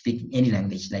cannot speak any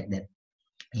language like that.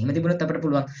 එහෙම තිබුණොත් අපිට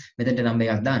පුළුවන් මෙතනට number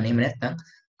එකක් දාන්න. එහෙම නැත්නම්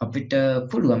අපිට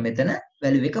පුළුවන් මෙතන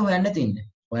වැලියු එක හොයන්න තියෙන්න.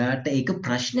 ඔයාට ඒක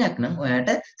ප්‍රශ්නයක් නම් ඔයාට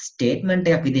ස්ටේට්මන්ට්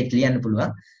එකක් විදිහට ලියන්න පුළුවන්.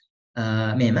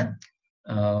 මෙහෙම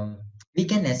we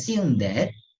can assume that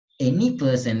any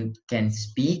person can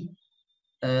speak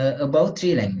about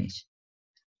three language.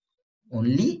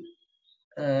 Only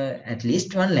at least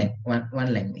one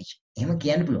language. එහෙම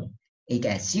කියන්න පුළුවන්. ඒක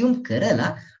assume කරලා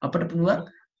අපිට පුළුවන්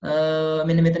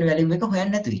මෙන්න මෙතන වැලියු එක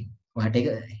හොයන්න නැතුයි. ඔයාට ඒක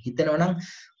හිතනවා නම්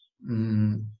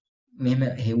මෙහෙම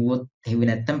හෙව්වොත් හෙව්වේ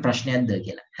නැත්තම් ප්‍රශ්නයක්ද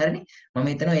කියලා. හරිනේ? මම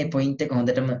හිතනවා මේ පොයින්ට් එක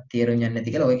හොඳටම තේරුම් යන්න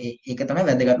නැති කියලා. ඒක තමයි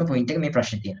වැදගත්ම පොයින්ට් එක මේ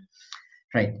ප්‍රශ්නේ තියෙන.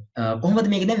 right. කොහොමද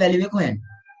මේක දැන් වැලියු එක හොයන්නේ?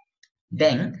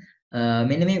 දැන්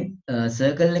මෙන්න මේ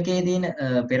සර්කල් එකේ තියෙන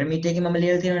පිරමීඩ් එකේ මම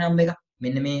ලියලා තියෙන නම්බර් එක.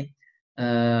 මෙන්න මේ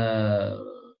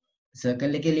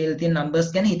සර්කල් එකේ ලියලා තියෙන නම්බර්ස්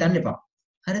ගැන හිතන්න එපා.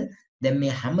 හරිද? දැන්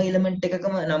මේ හැම එලිමන්ට්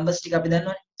එකකම නම්බර්ස් ටික අපි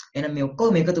දන්නවනේ. එහෙනම් මේ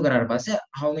ඔක්කොම එකතු කරාට පස්සේ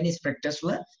how many specters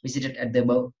were visited at the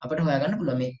above අපිට හොයාගන්න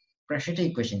පුළුවන් මේ ප්‍රශ්නෙට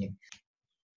ඉක්වේෂන් එක.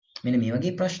 මෙන්න මේ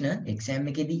වගේ ප්‍රශ්න එක්සෑම්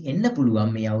එකේදී එන්න පුළුවන්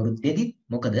මේ අවුරුද්දේදී.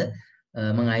 මොකද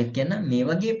මම ආයෙත් කියන්න මේ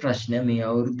වගේ ප්‍රශ්න මේ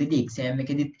අවුරුද්දේදී එක්සෑම්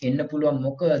එකේදී එන්න පුළුවන්.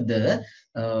 මොකද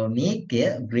මේක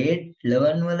grade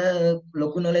 11 වල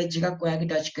ලොකු knowledge එකක් ඔයාගේ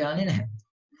ටච් කරන්නේ නැහැ.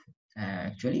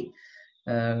 Actually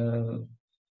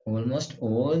almost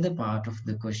all the part of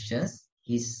the questions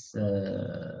is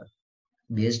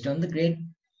based on the grade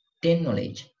 10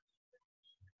 knowledge.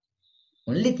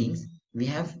 Only things we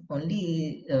have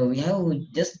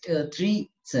just 3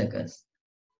 circles.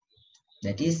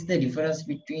 That is the difference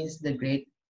between the grade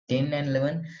 10 and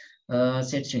 11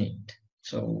 sets unit.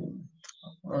 So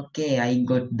okay, I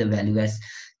got the value as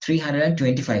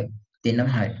 325. Then I'm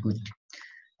hard. Good.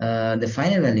 The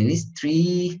final value is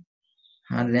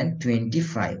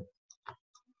 325,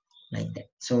 like that.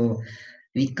 So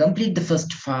we complete the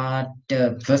first part.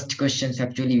 First questions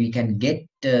actually we can get.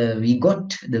 We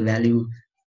got the value,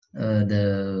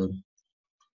 the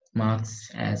marks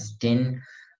as 10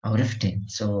 out of 10.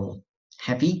 So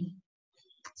happy.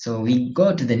 So we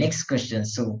go to the next question.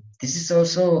 So this is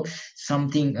also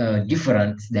something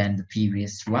different than the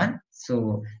previous one.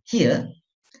 So here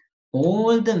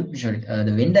all the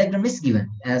Venn diagram is given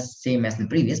as same as the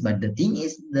previous, but the thing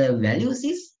is the values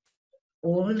is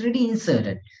already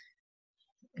inserted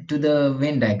to the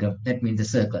Venn diagram. That means the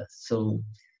circle. So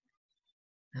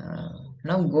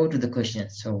now go to the question.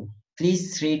 So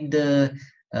please read the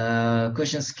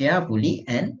questions carefully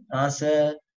and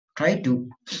answer. Try to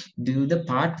do the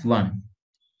part 1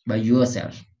 by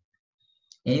yourself.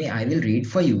 Anyway, I will read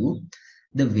for you.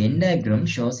 The Venn diagram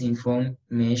shows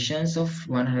informations of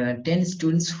 110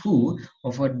 students who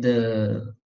offered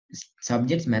the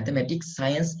subjects mathematics,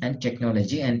 science and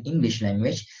technology and English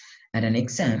language at an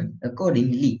exam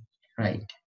accordingly. Right.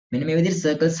 මෙන්න මේ විදිහට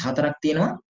circles හතරක් තියෙනවා.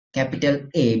 Capital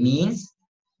A means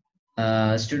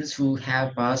students who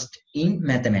have passed in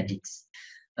mathematics.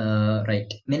 Right.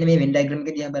 මෙන්න මේ Venn diagram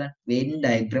එක දිහා බලන්න. Venn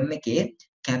diagram එකේ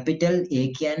capital A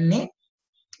කියන්නේ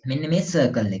මෙන්න මේ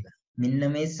circle එක. මෙන්න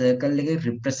මේ circle එක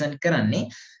represent කරන්නේ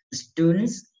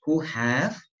students who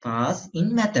have passed in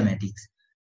mathematics.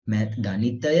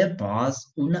 ගණිතය pass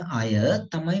වුණ අය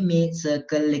තමයි මේ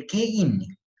circle එකේ ඉන්නේ.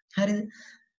 හරිද?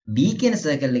 B කියන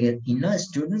circle එකේ ඉන්න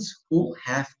students who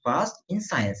have passed in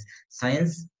science.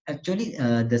 Science actually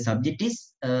the subject is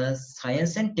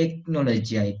science and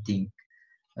technology, I think.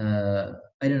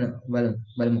 I don't know.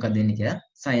 බලමු මොකක්ද වෙන්නේ කියලා.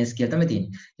 Science කියලා තමයි තියෙන්නේ.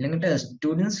 ඊළඟට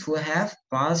students who have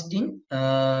passed in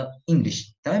English.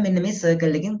 තමයි මෙන්න මේ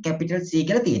circle එකෙන් capital C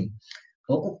කියලා තියෙන්නේ.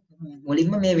 ඕක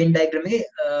මුලින්ම මේ Venn diagram එකේ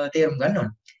තේරුම් ගන්න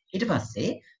ඕනේ. ඊට පස්සේ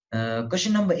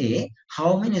question number A,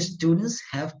 how many students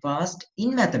have passed in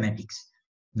mathematics?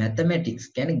 Mathematics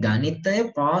කියන්නේ ගණිතය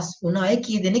pass වුණ අය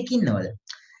කී දෙනෙක් ඉන්නවද?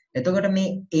 එතකොට මේ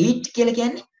 8 කියලා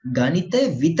කියන්නේ ගණිතය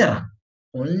විතරක්.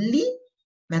 Only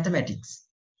mathematics.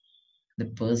 The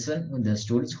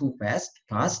students who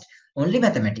passed only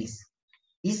mathematics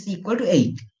is equal to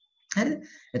 8. හරිද?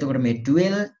 එතකොට මේ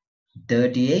 12,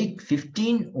 38,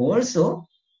 15 also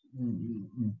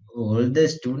all the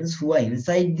students who are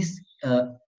inside this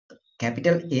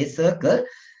capital A circle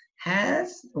have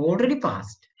already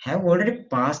passed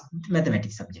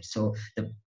mathematics subject. So the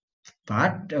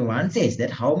part 1 says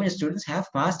that how many students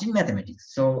have passed in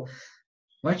mathematics. So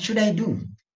what should I do?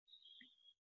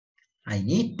 I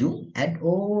need to add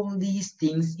all these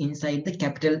things inside the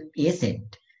capital A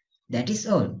set. That is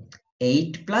all.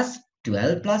 8 plus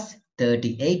 12 plus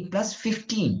 38 plus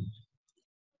 15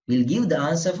 will give the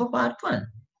answer for part 1.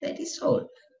 That is all.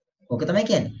 ඕක තමයි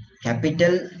කියන්නේ.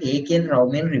 capital A කියන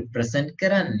රවුමෙන් represent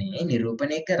කරන්නේ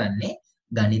නිරූපණය කරන්නේ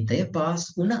ගණිතය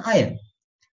pass වුණ අය.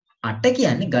 8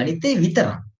 කියන්නේ ගණිතේ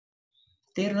විතරක්.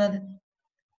 තේරුණාද?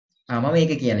 මම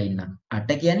මේක කියලා ඉන්නම්.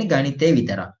 8 කියන්නේ ගණිතේ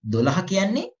විතරක්. 12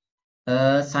 කියන්නේ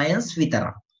science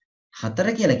විතරක්.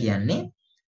 4 කියලා කියන්නේ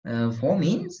 4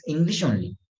 means English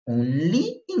only. Only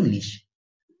English.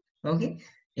 Okay?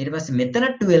 ඊට පස්සේ මෙතන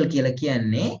 12 කියලා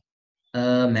කියන්නේ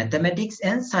mathematics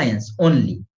and science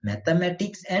only.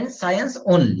 Mathematics and science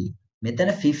only. මෙතන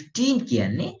 15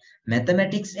 කියන්නේ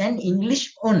mathematics and English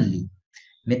only.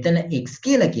 මෙතන x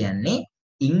කියලා කියන්නේ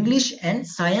English and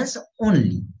science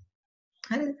only.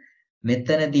 හරිද?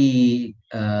 මෙතනදී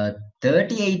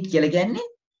 38 කියලා කියන්නේ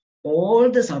all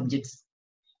the subjects.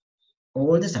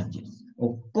 All the subjects.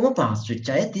 ඔක්කොම පාස් වෙච්ච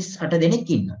අය 38 දෙනෙක්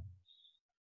ඉන්නවා.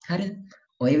 හරිද?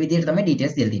 ඔය විදිහට තමයි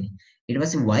details දෙලා තියෙන්නේ. ඊට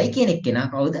පස්සේ y කියන එක්කෙනා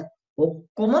කවුද?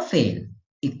 ඔක්කොම fail.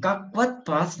 එකක්වත්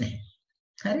පාස් නැහැ.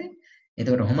 හරි?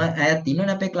 එතකොට ඔහොම අයත්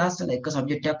ඉන්නවනේ අපේ ක්ලාස් වල එක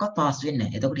සබ්ජෙක්ට් එකක්වත් පාස් වෙන්නේ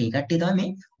නැහැ. එතකොට මේ කට්ටිය තමයි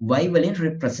මේ y වලින්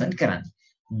represent කරන්නේ.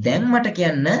 දැන් මට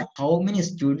කියන්න how many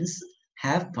students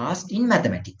have passed in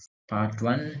mathematics? Part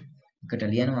 1 එකට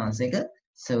ලියනවා answer එක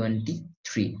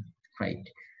 73. Right.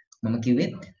 මම කිව්වේ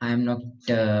I am not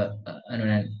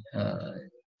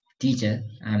teacher.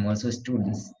 I am also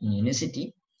student in university.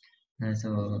 So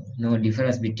no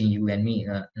difference between you and me,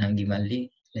 Nangi Malli,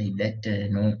 like that.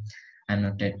 No, I'm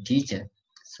not a teacher.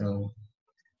 So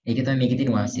ඒක තමයි මේකේ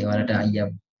තියෙන වාසිය. ඔයාලට අයියා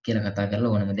කියලා කතා කරලා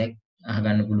ඕනම දෙයක්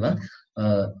අහගන්න පුළුවන්.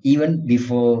 Even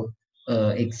before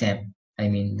exam. I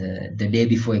mean the day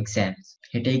before exam.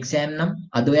 හෙට exam නම්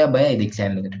අද ඔයා බයයිද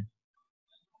exam එකට?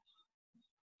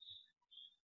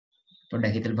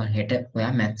 පොඩ්ඩක් හිතලා බලන්න හෙට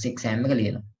ඔයා maths exam එක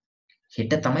ලියනවා.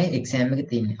 හෙට තමයි exam එක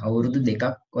තියෙන්නේ. අවුරුදු දෙකක්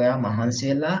ඔයා මහන්සි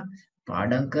වෙලා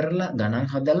පාඩම් කරලා ගණන්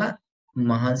හදලා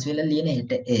මහන්සි වෙලා ලියන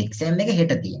හෙට exam එක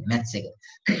හෙට තියෙන maths එක.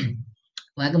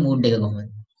 ඔයාගේ mood එක කොහොමද?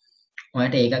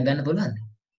 ඔයාට ඒකක් ගන්න පුළුවන්ද?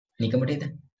 නිකමට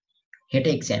හිතන්න. හෙට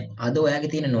exam. අද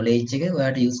ඔයාගේ තියෙන knowledge එක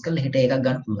ඔයාට use කරලා හෙට ඒකක්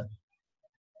ගන්න පුළුවන්.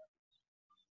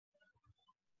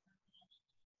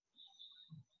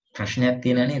 ප්‍රශ්නයක්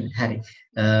තියෙනවා නේද? හරි.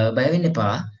 බය වෙන්න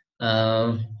එපා.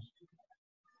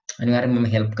 අනිවාර්යෙන්ම මම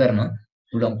help කරනවා.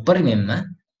 පුළුවන් උපරිමයෙන්ම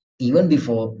even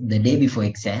before the day before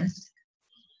exams.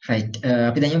 Right.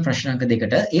 අපි දැන් යමු ප්‍රශ්න අංක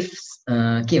 2ට. If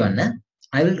කියවන්න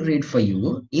I will read for you.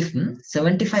 If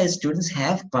 75 students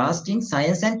have passed in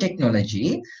science and technology,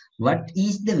 what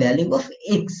is the value of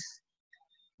x?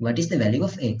 What is the value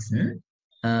of x?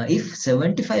 If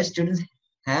 75 students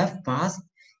have passed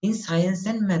in science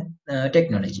and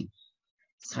technology.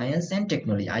 Science and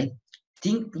technology. I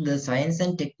think the science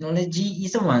and technology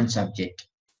is a one subject.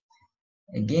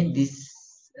 Again, this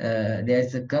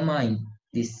there's a comma in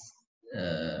this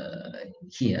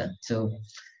here. So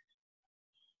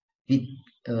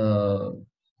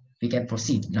we can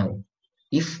proceed now.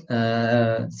 If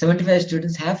 75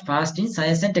 students have passed in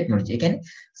science and technology, again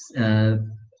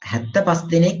 75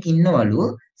 දෙනෙක් ඉන්නවලු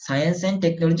science and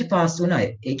technology pass වුණ අය.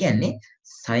 ඒ කියන්නේ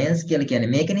science කියලා කියන්නේ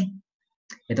මේකනේ.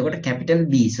 එතකොට capital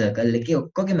B circle එකේ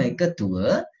ඔක්කොගෙම එකතුව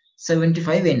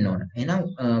 75 වෙන්න ඕන. එහෙනම්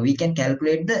we can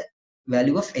calculate the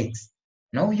value of x.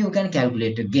 Now you can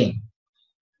calculate again.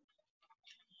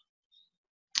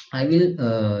 I will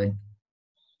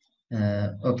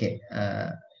okay.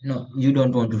 No, you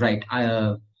don't want to write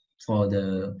for the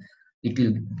it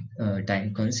will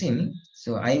time consuming. So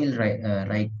I will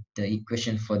write the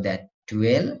equation for that.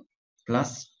 12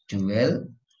 plus 12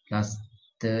 plus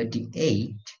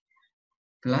 38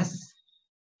 plus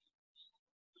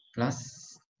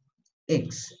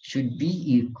x should be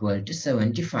equal to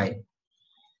 75.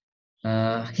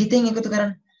 හිතෙන් එකතු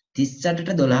කරන්න.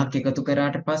 38ට 12ක් එකතු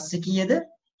කරාට පස්සේ කීයද?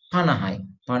 50යි.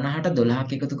 50ට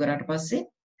 12ක් එකතු කරාට පස්සේ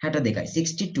 62යි.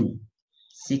 62.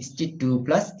 62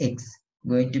 plus x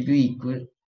going to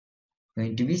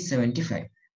be 75.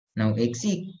 Now x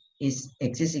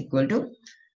is equal to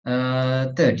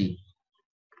 30.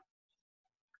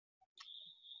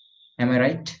 Am I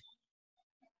right?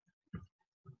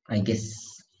 I guess.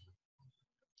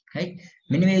 Right?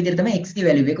 මෙන්න මේ විදිහට තමයි x ගේ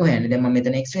value එක හොයන්නේ. දැන් මම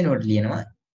මෙතන x වෙනුවට ලියනවා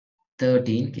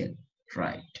 13 කියලා.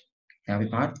 Right. අපි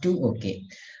part 2 okay.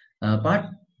 Part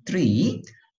 3,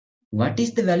 what is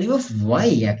the value of y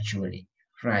actually?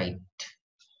 Right.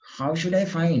 How should I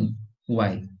find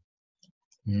y?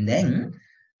 Then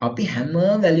අපි හැම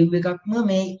value එකක්ම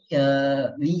මේ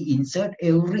we insert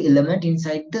every element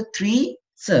inside the 3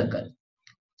 circle.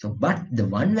 So but the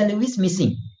one value is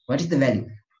missing. What is the value?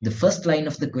 The first line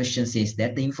of the question says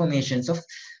that the informations of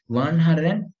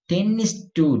 110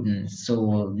 students.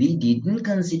 So we didn't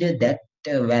consider that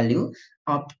value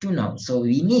up to now. So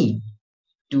we need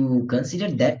to consider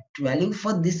that value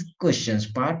for this questions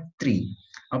part 3.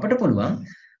 අපට පුළුවන්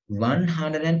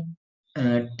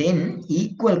 110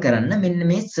 equal කරන්න මෙන්න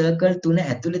මේ circle තුන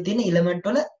ඇතුලේ තියෙන element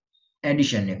වල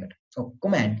addition එකට.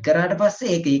 ඔක්කොම add කරාට පස්සේ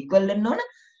ඒක equal වෙන්න ඕන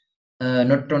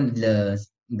not only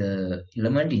the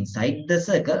element inside the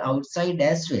circle, outside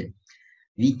as well.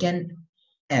 We can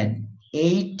add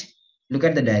 8, look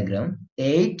at the diagram,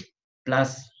 8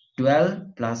 plus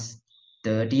 12 plus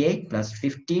 38 plus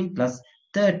 15 plus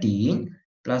 13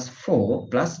 plus 4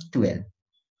 plus 12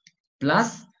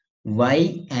 plus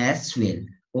y as well.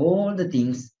 All the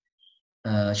things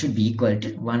should be equal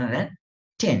to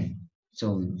 110.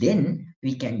 So then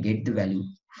we can get the value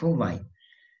for y.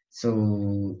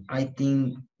 So I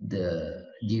think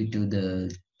due to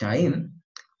the time,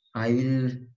 I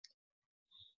will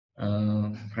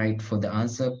write for the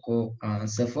answer for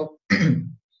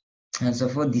answer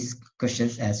for these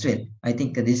questions as well. I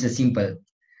think this is simple.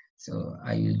 So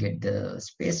I will get the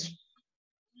space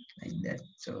like that.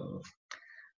 So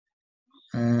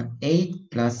 8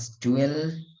 plus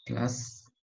 12 plus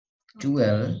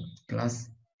 12 plus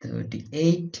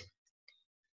 38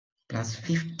 plus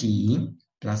 15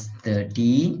 plus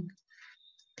 13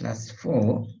 plus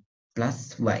 4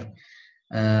 plus y.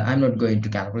 I'm not going to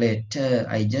calculate.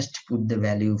 I just put the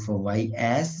value for y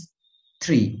as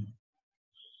 3.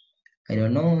 I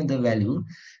don't know the value.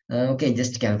 Okay,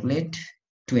 just calculate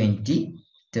 20,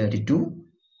 32,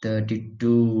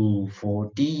 32,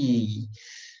 40,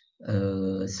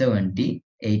 70,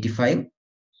 85,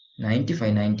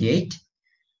 95, 98,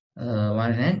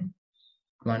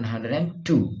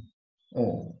 102.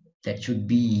 Oh, that should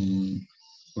be,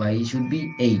 y should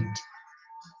be 8.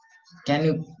 Can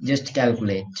you just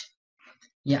calculate?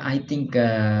 Yeah, I think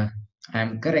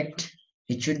I'm correct.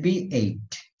 It should be 8.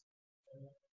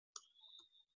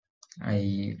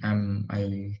 I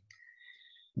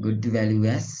got the value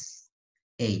as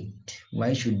 8.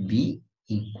 Y should be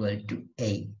equal to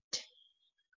 8.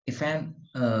 If I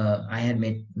had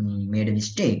made a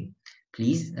mistake,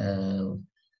 please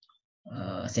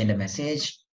send a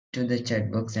message to the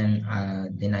chat box, and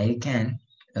then I can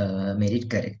make it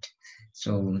correct.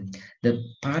 So the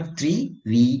part 3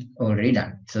 we already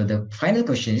done. So the final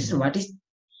question is what is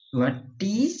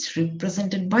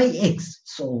represented by x?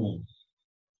 So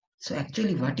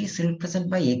actually what is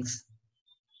represented by x?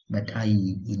 But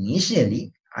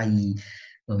initially I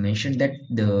mentioned that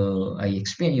I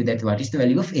explained you that what is the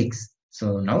value of x.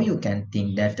 So now you can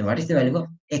think that what is the value of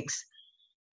x?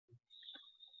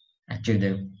 Actually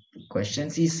the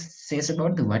question says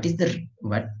about what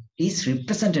is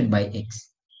represented by x.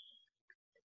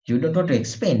 You don't want to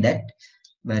explain that,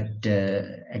 but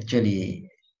actually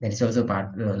that is also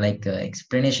part like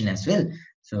explanation as well.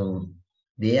 So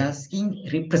they are asking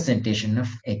representation of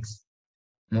x.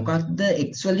 මොකක්ද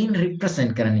x වලින්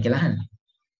represent කරන්න කියලා අහන්නේ.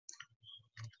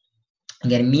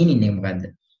 يعني meaning එක මොකක්ද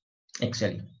x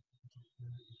වලින්?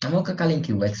 මොකක් කලින්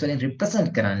කිව්වා x වලින් represent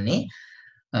කරන්නේ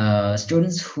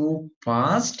students who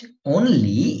passed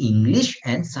only English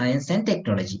and science and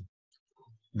technology.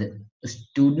 The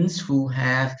students who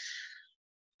have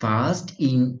passed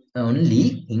in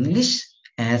only English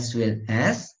as well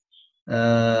as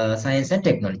science and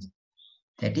technology.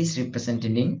 That is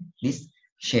represented in this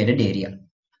shaded area.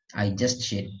 I just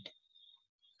shaded,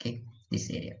 okay, this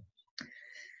area.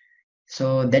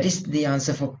 So that is the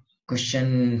answer for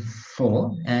question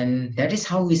 4, and that is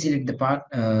how we select the part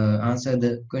answer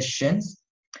the questions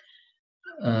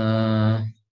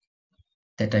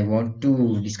that I want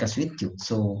to discuss with you.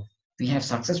 So we have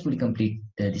successfully completed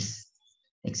this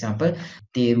example.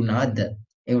 තේරුණාද?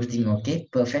 Everything okay?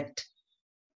 Perfect?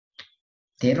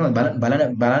 තේරුණාද?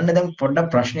 බලන්න දැන් පොඩ්ඩක්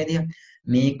ප්‍රශ්නේ දිහා.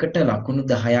 මේකට ලකුණු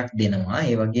 10ක් දෙනවා.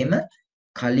 ඒ වගේම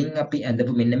කලින් අපි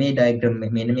ඇඳපු මෙන්න මේ ඩයග්‍රෑම්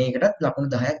මෙන්න මේකටත් ලකුණු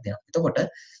 10ක් දෙනවා. එතකොට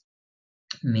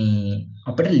මේ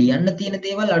අපිට ලියන්න තියෙන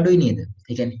දේවල් අඩුයි නේද?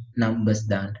 ඒ කියන්නේ numbers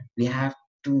දාන්න. We have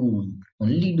to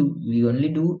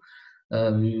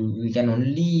we can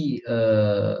only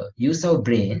use our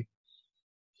brain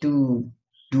to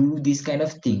do these kind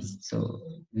of things. So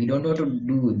we don't want to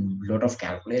do a lot of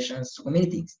calculations, so many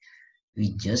things. We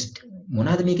just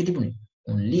මොනවාද මේකේ තිබුණේ?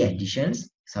 Only additions,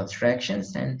 subtractions,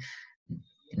 and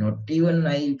not even I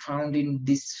found in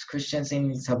these questions in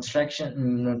subtraction,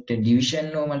 not division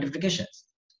or multiplications.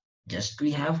 Just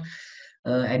we have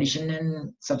addition and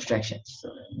subtraction. So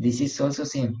this is also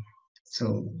same. So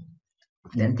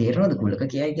දැන් තේරෙනවද කුලක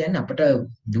කියයි කියන්නේ අපට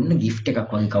දුන්න gift එකක්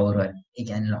වගේ කවුරු හරි. ඒ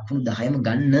කියන්නේ ලකුණු 10ම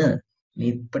ගන්න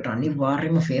මේකට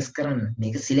අනිවාර්යයෙන්ම ෆේස් කරන්න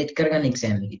මේක සිලෙක්ට් කරගන්න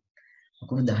එක්සෑම් එකේ.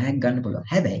 කොහොමද 10ක් ගන්න පුළුවන්.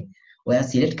 හැබැයි ඔයා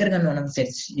සිලෙක්ට් කරගන්නවා නම්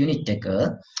sets unit එක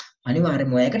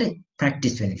අනිවාර්යයෙන්ම ඔයාකට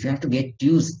practice වෙන්න. You have to get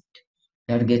used.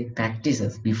 You have to get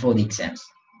practices before the exams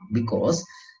because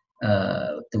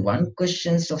the one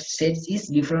questions of sets is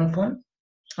different from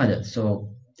other. So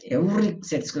every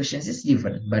sets questions is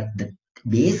different, but the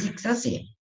basics are same.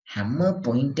 හැම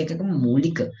point එකකම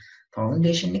මූලික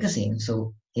foundation එක same. So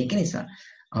ඒක නිසා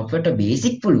අපිට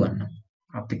basic පුළුවන් නම්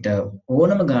අපිට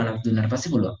ඕනම ගානක් දුන්නාට පස්සේ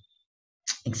පුළුවන්.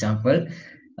 example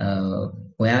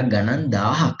ඔයා ගණන්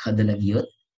 1000ක් හදලා ගියොත්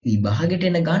විභාගෙට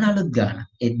එන ගාන අලුත් ගාන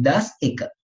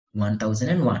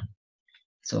 1001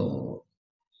 so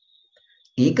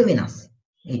ඒක වෙනස්.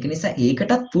 ඒක නිසා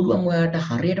ඒකටත් පුළුවන් ඔයාට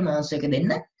හරියටම answer එක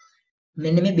දෙන්න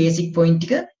මෙන්න මේ basic point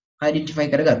ටික identify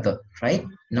කරගත්තොත්. Right,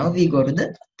 now we go to the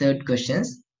third questions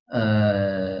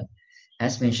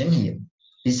as mentioned here.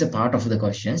 This is a part of the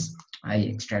questions I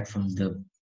extract from the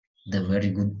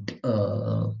very good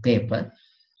paper.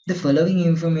 The following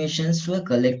informations were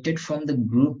collected from the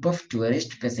group of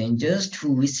tourist passengers who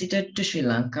visited to Sri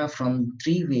Lanka from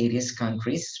 3 various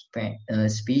countries,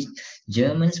 speak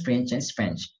German, French, and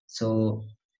Spanish. So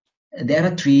there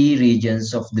are 3 regions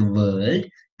of the world.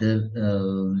 The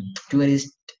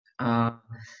tourists are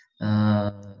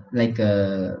like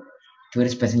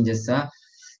tourist passengers are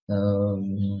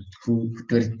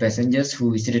tourist passengers who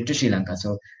visited to Sri Lanka. So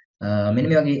මෙන්න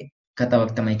මේ වගේ කතාවක්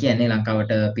තමයි කියන්නේ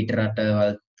ලංකාවට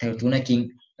පිටරටවල් තුනකින්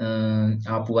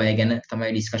ආපු අය ගැන තමයි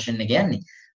ඩිස්කෂන් එක යන්නේ.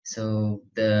 So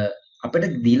the අපිට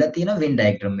දීලා තියෙන Venn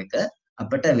diagram එක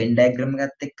අපිට Venn diagram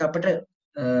එකත් එක්ක අපිට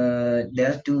there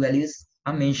are 2 values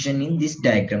are mentioned in this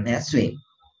diagram as well.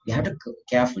 We have to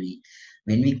carefully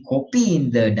when we copy in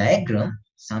the diagram,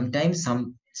 sometimes some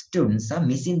students are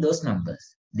missing those numbers.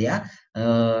 They are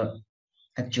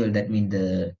actual, that means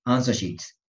the answer sheets.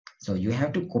 So you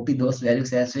have to copy those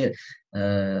values as well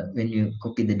when you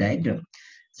copy the diagram.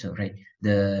 So right,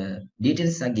 the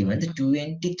details are given. The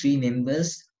 23 members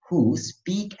who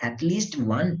speak at least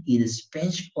one either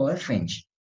Spanish or French.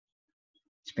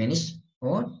 Spanish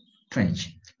or French.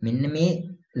 මෙන්න මේ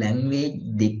language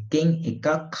දෙකෙන් එකක්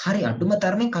හරි අඩුම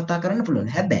තරමින් කතා කරන්න පුළුවන්.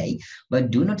 හැබැයි but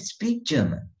do not speak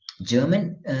German. German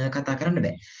කතා කරන්න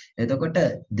බෑ. එතකොට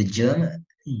the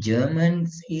German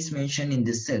is mentioned in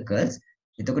this circles.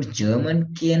 එතකොට German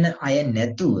කියන අය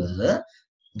නැතුව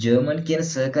German කියන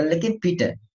circle එකේ පිට.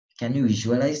 Can you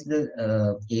visualize the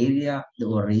area, the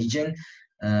region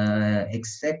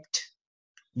except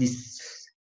this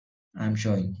I'm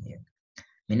showing here.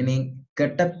 මෙන්න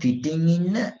මේකට පිටින්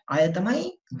ඉන්න අය තමයි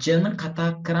German කතා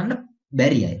කරන්න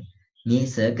බැරි අය. මේ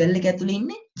circle එක ඇතුලේ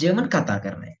ඉන්නේ German කතා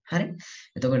කරන අය. හරි?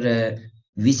 එතකොට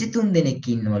 23 දෙනෙක්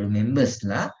ඉන්නවලු members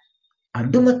ලා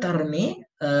අඩුම තරමේ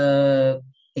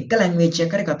එක language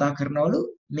එකක් හරි කතා කරනවලු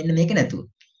මෙන්න මේක නැතුව.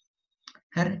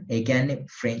 හරි? ඒ කියන්නේ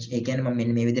French. ඒ කියන්නේ මම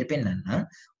මෙන්න මේ විදිහට පෙන්නන්නම්.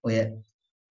 ඔය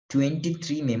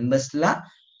 23 members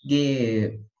ලාගේ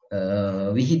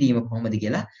විහිදීම කොහොමද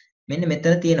කියලා මෙන්න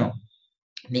මෙතන තියෙනවා.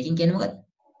 මේකෙන් කියන්නේ මොකක්ද?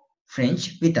 French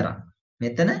විතරක්.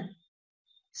 මෙතන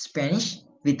Spanish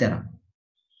විතරක්.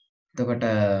 එතකොට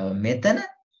මෙතන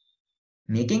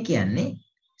මේකෙන් කියන්නේ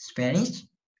Spanish,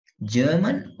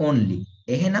 German only.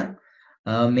 එහෙනම්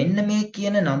මෙන්න මේ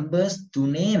කියන numbers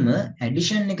තුනේම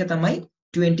addition එක තමයි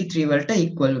 23 වලට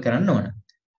equal කරන්න ඕන.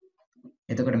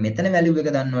 එතකොට මෙතන value එක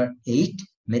දන්නවා 8,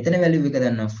 මෙතන value එක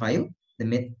දන්නවා 5.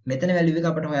 මෙතන value එක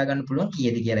අපිට හොයාගන්න පුළුවන්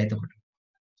කීයද කියලා. එතකොට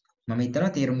මම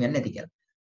හිතනවා තේරුම් ගන්න ඇති කියලා.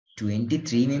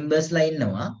 23 members ලා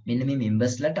ඉන්නවා. මෙන්න මේ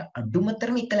members ලාට අඩුම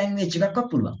තරම එක language එකක්වත්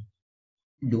පුළුවන්.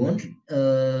 Don't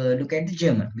look at the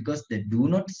German because they do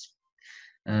not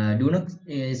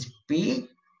speak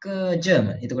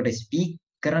German. එතකොට speak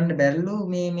කරන්න බැරිලු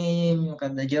මේ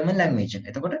මොකක්ද German language එක.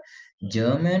 එතකොට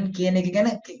German කියන එක ගැන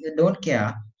don't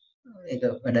care. ඒක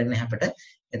වැඩක් නැහැ අපිට.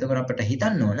 එතකොට අපිට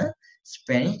හිතන්න ඕන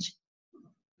Spanish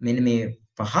මෙන්න මේ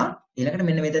 5 ඊළඟට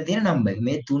මෙන්න මෙතන තියෙන number.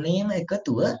 මේ තුනේම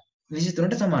එකතුව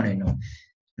 23ට සමාන වෙනවා.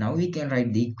 Now we can write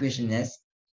the equation as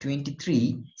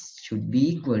 23 should be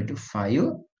equal to 5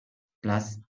 plus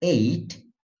 8.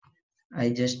 I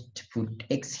just put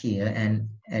x here and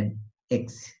add x.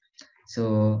 So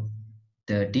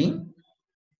 13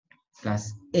 plus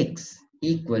x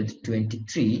equal to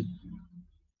 23.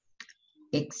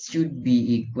 X should be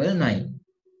equal 9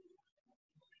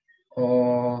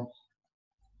 or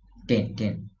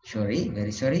 10. Sorry,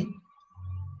 very sorry.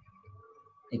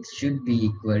 X should be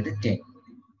equal to 10.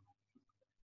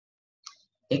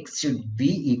 X should be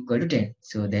equal to 10.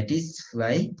 So that is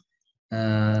why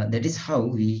that is how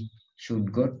we should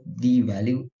got the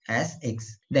value as x.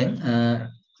 Then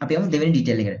අපි යමු දෙවෙනි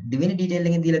detail එකට. දෙවෙනි detail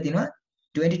එකෙන් දීලා තිනවා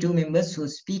 22 members who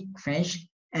speak French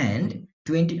and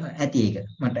 20 ඇති ඒක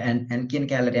මට and කියන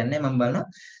කැලරට යන්නේ මම බලනවා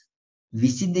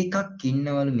 22ක්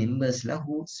ඉන්නවලු members ලා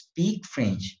who speak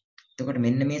French. එතකොට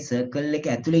මෙන්න මේ circle එක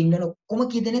ඇතුලේ ඉන්නවල ඔක්කොම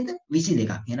කී දෙනෙක්ද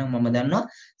 22ක්. එහෙනම් මම දන්නවා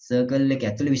circle එක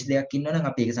ඇතුලේ 22ක් ඉන්නවනම්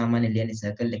අපි ඒක සාමාන්‍යයෙන් ලියන්නේ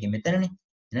circle එකේ මෙතනනේ.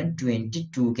 එහෙනම්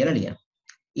 22 කියලා ලියනවා.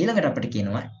 ඊළඟට අපිට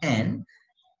කියනවා and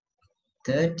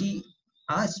 30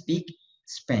 are speak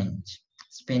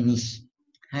Spanish.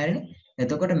 හරිනේ?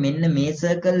 එතකොට මෙන්න මේ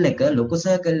circle එක ලොකු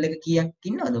circle එක කීයක්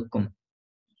ඉන්නවද ඔක්කොම?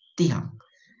 30ක්.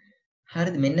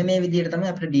 හරිද? මෙන්න මේ විදිහට තමයි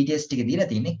අපිට details ටික දීලා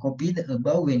තියෙන්නේ. Copy the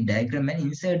above Venn diagram and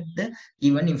insert the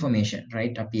given information.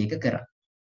 Right? අපි ඒක කරා.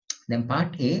 Then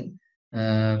part A,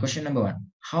 question number 1.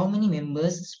 How many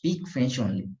members speak French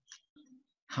only?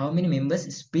 How many members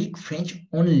speak French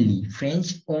only? French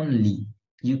only.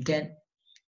 You can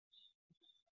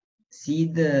see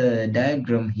the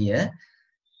diagram here.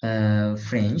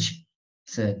 French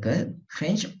circle,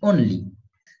 French only.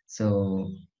 So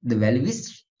the value is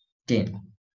 10.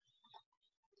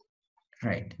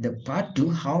 Right. The part 2,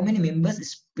 how many members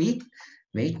speak?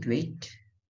 Wait.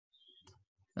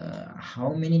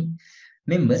 How many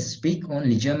members speak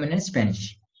only German and Spanish?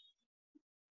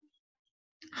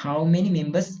 How many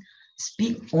members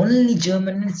speak only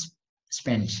German and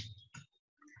Spanish?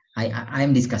 I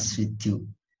am discussing with you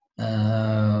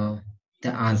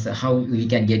the answer, how we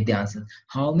can get the answer.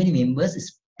 How many members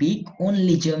speak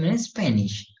only German and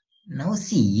Spanish? Now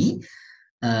see,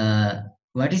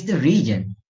 what is the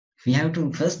region? We have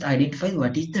to first identify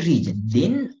what is the region.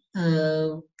 Then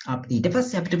ඊට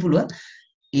පස්සේ අපිට පුළුවන්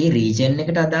ඒ region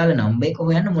එකට අදාළ number එක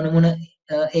හොයන්න මොන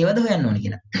ඒවද හොයන්න ඕනේ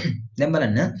කියලා. දැන්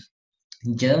බලන්න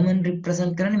German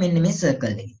represent කරන්නේ මෙන්න මේ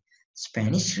circle එකේ.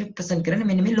 Spanish represent කරන්නේ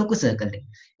මෙන්න මේ ලොකු circle එක.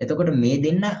 එතකොට මේ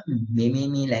දෙන්න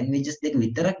මේ languages දෙක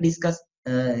විතරක් discuss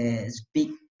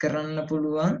speak කරන්න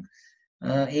පුළුවන්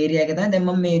area එක තමයි දැන්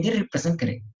මම මේ විදිහට represent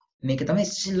කරේ. මේක තමයි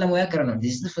ඉස්සෙල්ලාම ඔයා කරනවා.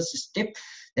 This is the first step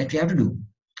that we have to do.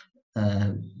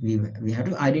 We have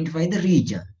to identify the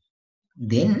region.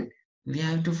 Then we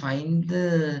have to find the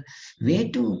way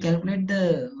to calculate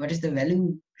what is the value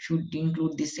should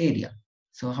include this area.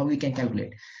 So how we can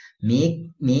calculate?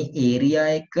 මේ area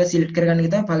එක select කරගන්න එක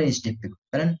තමයි පළවෙනි step එක.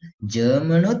 බලන්න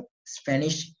German උත්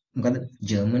Spanish මොකද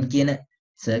German කියන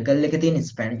circle එක තියෙන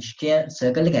Spanish කියන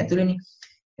circle එක ඇතුළේනේ.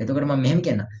 එතකොට මම මෙහෙම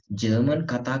කියනවා German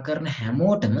කතා කරන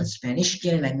හැමෝටම Spanish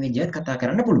කියන language එකත් කතා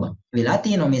කරන්න පුළුවන්. වෙලා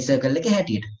තියෙනවා මේ circle එකේ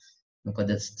හැටියට. මොකද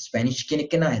Spanish කියන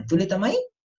එක ඇතුලේ තමයි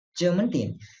German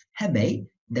තියෙන්නේ. හැබැයි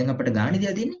දැන් අපිට ගාණ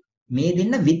දීලා තියෙන්නේ මේ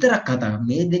දෙන්න විතරක් කතා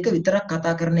මේ දෙක විතරක්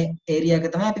කතා කරන area එක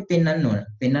තමයි අපි පෙන්වන්න ඕන.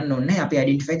 පෙන්වන්න ඕනේ අපි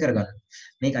identify කරගන්න.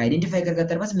 මේක identify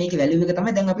කරගත්තාට පස්සේ මේකේ value එක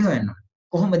තමයි දැන් අපි හොයන්න ඕනේ.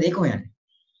 කොහොමද ඒක හොයන්නේ?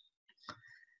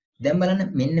 දැන් බලන්න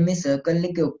මෙන්න මේ circle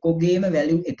එකේ ඔක්කොගේම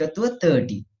value එකතුව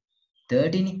 30.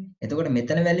 30 නේ. එතකොට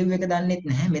මෙතන value එක දන්නෙත්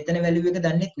නැහැ. මෙතන value එක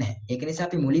දන්නෙත් නැහැ. ඒක නිසා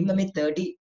අපි මුලින්ම මේ 30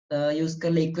 use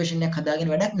කරලා equation එකක් හදාගෙන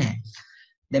වැඩක් නැහැ.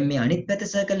 දැන් මේ අනිත් පැත්ත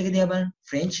circle එක දිහා බලන්න.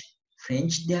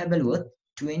 French දිහා බලුවොත්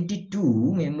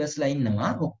 22 members ලා ඉන්නවා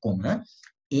ඔක්කොම.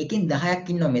 ඒකෙන් 10ක්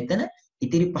ඉන්නවා මෙතන,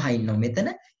 ඉතිරි 5 ඉන්නවා මෙතන.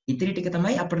 ඉතිරි ටික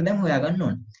තමයි අපිට දැන් හොයාගන්න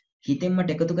ඕනේ. හිතෙන් මට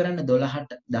එකතු කරන්න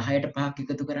 12ට 10ට 5ක්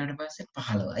එකතු කරාට පස්සේ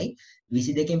 15යි.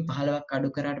 22කින් 15ක් අඩු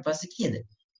කරාට පස්සේ කීයද?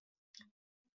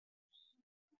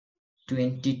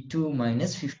 22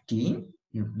 minus 15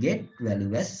 you get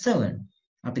value as 7.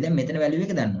 අපි දැන් මෙතන value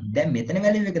එක දන්නවා. දැන් මෙතන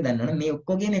value එක දන්නවනේ මේ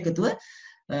ඔක්කොගේම එකතුව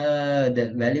the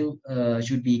value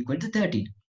should be equal to 13.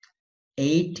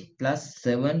 8 plus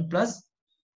 7 plus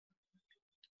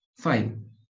 5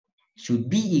 should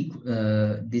be equal,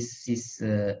 this is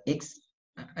x,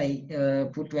 I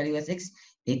put value as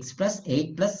x plus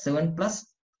 8 plus 7 plus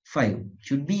 5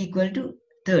 should be equal to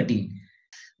 13.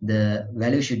 The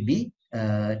value should be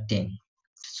 10.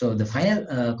 So the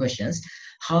final questions,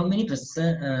 how many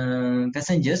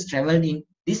passengers traveled in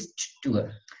this tour?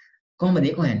 කොහොමද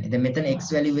ඒක හොයන්නේ? දැන් මෙතන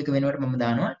x value එක වෙනකොට මම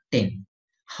දානවා 10.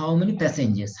 How many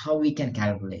passengers? How we can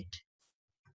calculate?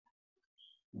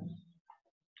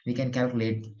 We can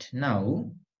calculate now.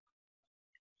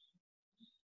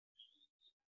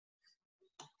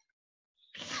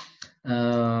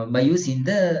 By using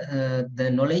the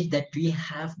knowledge that we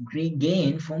have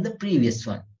gained from the previous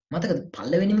one. මතකද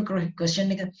පළවෙනිම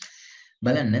question එක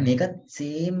බලන්න මේකත්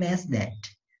same as that.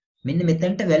 මෙන්න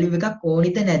මෙතනට value එකක්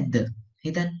ඕනිද නැද්ද?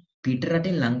 හිතන්න පිට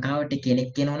රටින් ලංකාවට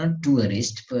කෙනෙක් එනවා නම්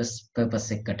tourist purpose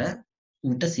එකට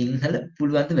ඌට සිංහල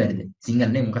පුළුවන්ද බැරිද? සිංහල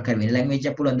නේ මොකක් හරි වෙන language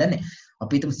එකක් පුළුවන් දන්නේ.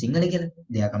 අපි හිතමු සිංහල කියලා.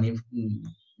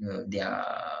 they are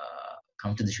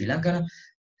come to the Sri Lanka.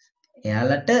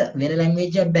 එයාලට වෙන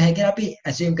language එකක් බෑ කියලා අපි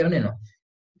assume කරගෙන යනවා.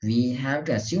 We have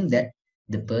to assume that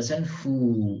the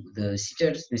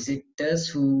visitors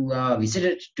who are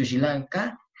visited to Sri Lanka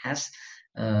has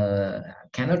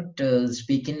cannot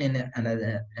speak in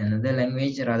another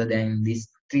language rather than these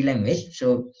three language.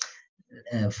 So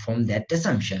from that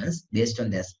assumptions, based on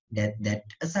that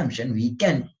assumption, we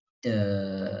can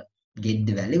get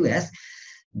the value as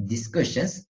these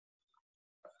questions.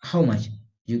 How much?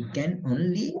 You can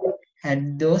only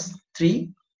add those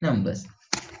three numbers.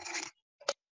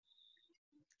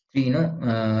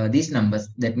 These numbers.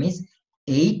 That means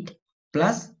 8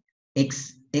 plus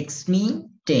x mean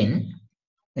 10.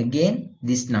 Again,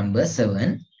 this number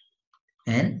 7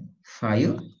 and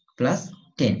 5 plus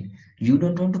 10. You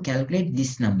don't want to calculate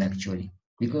this number actually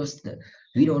because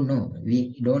we don't know.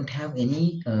 We don't have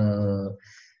any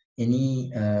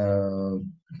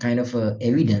kind of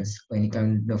evidence or any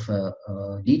kind of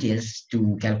details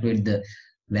to calculate the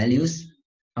values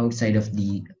outside of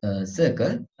the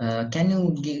circle. Can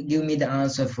you give me the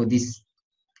answer for this?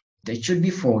 It should be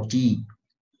 40.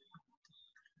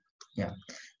 Yeah,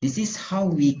 this is how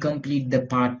we complete the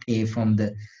part A from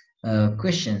the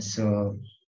question. So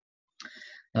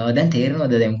දැන්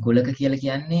තේරෙනවද දැන් කුලක කියලා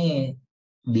කියන්නේ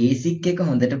basic එක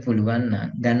හොඳට පුළුවන් නම්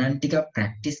ගණන් ටිකක්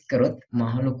ප්‍රැක්ටිස් කරොත්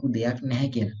මහ ලොකු දෙයක් නැහැ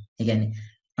කියලා. ඒ කියන්නේ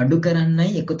අඩු කරන්නයි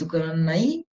එකතු කරන්නයි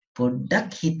පොඩ්ඩක්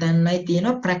හිතන්නයි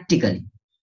තියෙනවා ප්‍රැක්ටිකලි.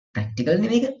 ප්‍රැක්ටිකල්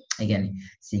නෙමේක. ඒ කියන්නේ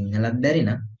සිංහලත් බැරි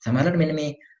නම් සමහරවිට මෙන්න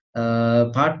මේ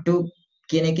part 2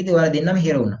 කියන එකේදී ඔයාලා දෙන්නම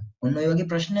හිර වුණා. ඔන්න ඔය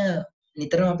වගේ ප්‍රශ්න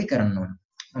නිතරම අපි කරන්න ඕන.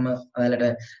 මම ඔයාලට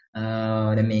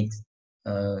දැන් මේ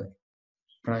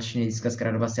ප්‍රශ්න ඩිස්කස්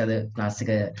කරලා පස්සේ අද ක්ලාස් එක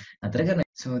නතර කරනවා.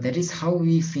 So that is how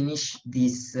we finish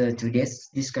these today's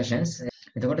discussions.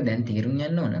 එතකොට දැන් තේරුම්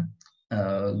ගන්න ඕන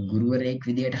ගුරුවරයෙක්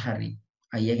විදියට හරි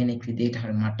අයියා කෙනෙක් විදියට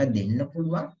හරි මට දෙන්න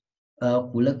පුළුවන්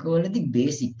කුලකවලදී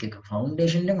බේසික් එක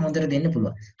ෆවුන්ඩේෂන් එක හොඳට දෙන්න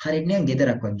පුළුවන්. හරියට නිකන්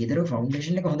ගෙදරක් වගේ. ගෙදර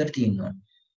ෆවුන්ඩේෂන් එක හොඳට තියෙනවා.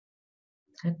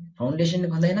 හරි. ෆවුන්ඩේෂන්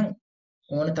එක හොඳයි නම්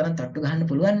ඕන තරම් තට්ටු ගහන්න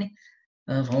පුළුවන් නේ.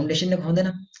 ෆවුන්ඩේෂන් එක හොඳ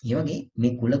නම්. ඒ වගේ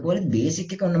මේ කුලකවලදී බේසික්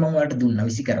එක ඔන්න මම ඔයාලට දුන්නා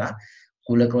විසි කරා.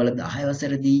 කුලකවල 10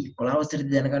 වසරදී 11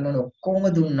 වසරදී දැනගන්න ඕනේ ඔක්කොම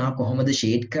දුන්නා කොහොමද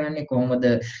ෂේඩ් කරන්නේ කොහොමද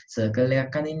සර්කල්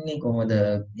එකක් අඳින්නේ කොහොමද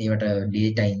ඒවට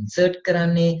ඩේටා ඉන්සර්ට්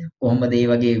කරන්නේ කොහොමද ඒ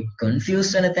වගේ කන්ෆියුස්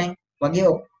වෙන තැන් වගේ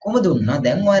ඔක්කොම දුන්නා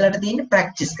දැන් ඔයාලට තියෙන්නේ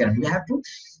ප්‍රැක්ටිස් කරන්න you have to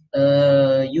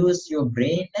use your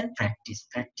brain and practice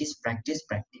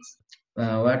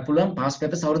ඔයාලට පුළුවන් පාස්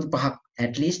පේපර්ස් අවුරුදු 5ක්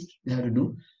at least you have to do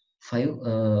 5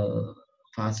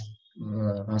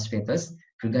 past papers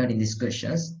regarding these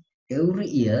questions every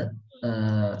year.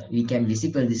 We can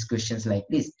visible these questions like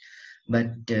this,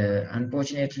 but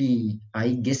unfortunately I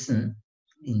guess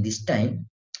in this time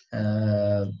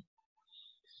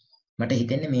මට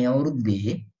හිතෙන්නේ මේ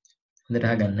අවුරුද්දේ හොඳට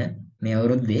අහගන්න මේ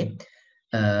අවුරුද්දේ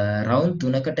රවුන්ඩ්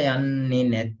 3කට යන්නේ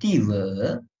නැතිව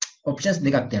ඔප්ෂන්ස්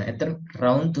දෙකක් තියෙනවා. ඇත්තටම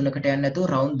රවුන්ඩ් 3කට යන්නේ නැතුව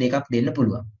රවුන්ඩ් දෙකක් දෙන්න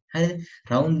පුළුවන්. හරිද?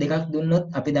 රවුන්ඩ් දෙකක් දුන්නොත්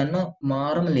අපි දන්නවා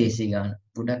මාරම ලේසි ගන්න.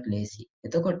 ගොඩක් ලේසි.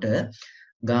 එතකොට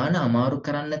ගාන අමාරු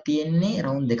කරන්න තියෙන්නේ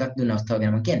රවුන්ඩ් දෙකක් දුන්න අවස්ථාව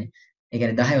ගැන මම කියන්නේ. ඒ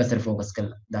කියන්නේ 10 වසර ෆෝකස්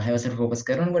කළා. 10 වසර ෆෝකස්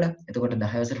කරනවා ගොඩක්. එතකොට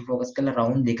 10 වසර ෆෝකස් කළා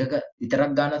රවුන්ඩ් දෙකක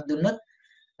විතරක් ගානක් දුන්නොත්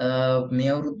මේ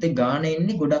අවුරුද්දේ ගාන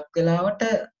එන්නේ ගොඩක් වෙලාවට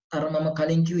අර මම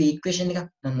කලින් කිව්ව ඉක්වේෂන් එකක්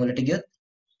මම මුලට ගියොත්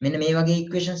මෙන්න මේ වගේ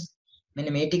ඉක්වේෂන්ස්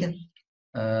මෙන්න මේ ටික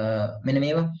මෙන්න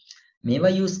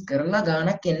මේවා යූස් කරලා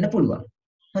ගානක් එන්න පුළුවන්.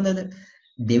 හොඳද?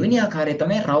 දෙවෙනි ආකාරය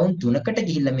තමයි රවුන්ඩ් 3කට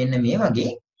ගිහිල්ලා මෙන්න මේ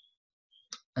වගේ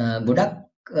ගොඩක්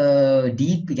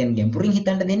ඩීප් කියන්නේ ගැඹුරින්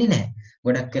හිතන්න දෙන්නේ නැහැ.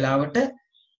 ගොඩක් වෙලාවට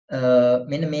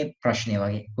මෙන්න මේ ප්‍රශ්නය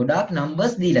වගේ ගොඩාක්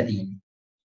නම්බර්ස් දීලා තියෙනවා.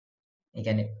 ඒ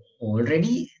කියන්නේ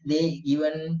already they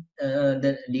given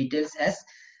the details as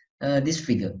this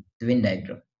figure the Venn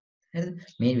diagram. හරිද?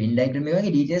 මේ Venn diagram මේ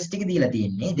වගේ details ටික දීලා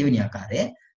තියෙන්නේ දෙවෙනි ආකාරය.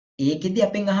 ඒකෙදි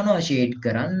අපෙන් අහනවා ෂේඩ්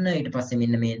කරන්න ඊට පස්සේ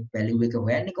මෙන්න මේ value එක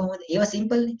හොයන්නේ කොහොමද? ඒවා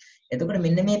simple නේ. එතකොට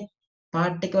මෙන්න මේ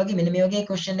part එක වගේ මෙන්න මේ වගේ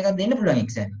question එකක් දෙන්න පුළුවන්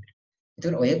exam එකට.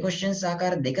 එතකොට ඔය questions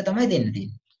ආකාර දෙක තමයි දෙන්න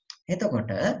තියෙන්නේ.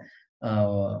 එතකොට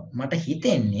මට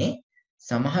හිතෙන්නේ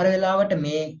සමහර වෙලාවට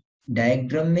මේ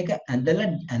diagram එක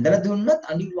ඇඳලා දුන්නොත්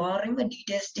අනිවාර්යයෙන්ම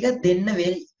details ටික දෙන්න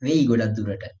වෙයි ගොඩක්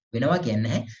දුරට. වෙනවා කියන්නේ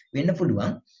නැහැ. වෙන්න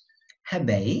පුළුවන්.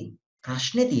 හැබැයි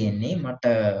ප්‍රශ්නේ තියෙන්නේ මට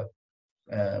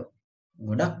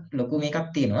ගොඩක් ලොකු මේකක්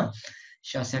තියෙනවා.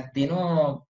 ශාසයක් තියෙනවා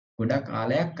ගොඩක්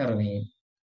කාලයක් කර මේ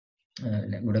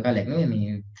ගොඩ කාලයක් නෙමෙයි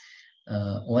මේ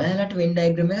ඔයාලට Venn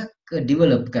diagram එකක්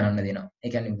develop කරන්න දෙනවා. ඒ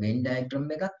කියන්නේ Venn diagram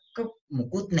එකක්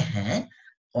මුකුත් නැහැ.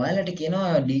 ඔයාලට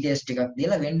කියනවා details ටිකක්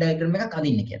දීලා Venn diagram එකක්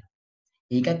අඳින්න කියලා.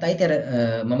 ඒකත් අයිති අර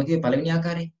මම කිව්වේ පළවෙනි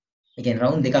ආකාරය. ඒ කියන්නේ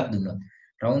round දෙකක් දුන්නොත්.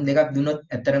 round දෙකක් දුන්නොත්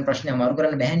ඇත්තටම ප්‍රශ්නේ අමාරු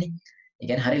කරන්න බෑනේ. ඒ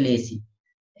කියන්නේ හරි ලේසි.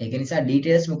 ඒක නිසා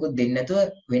details මුකුත් දෙන්නේ නැතුව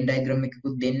Venn diagram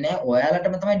එකකුත් දෙන්නේ නැහැ.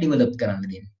 ඔයාලටම තමයි develop කරන්න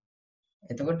දෙන්නේ.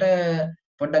 එතකොට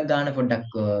පොඩ්ඩක් ගාන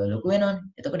පොඩ්ඩක් ලොකු වෙනවනේ.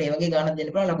 එතකොට මේ වගේ ගානක්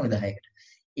දෙන්න පුළුවන් ලකුණු 10කට.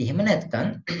 එහෙම නැත්නම්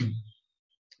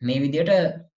මේ විදිහට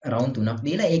round 3ක්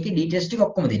දීලා ඒකේ details ටික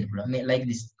ඔක්කොම දෙන්න පුළුවන්. මේ like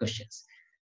this questions.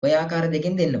 ඔය ආකාර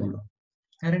දෙකෙන් දෙන්න පුළුවන්.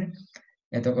 හරිනේ.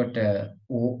 එතකොට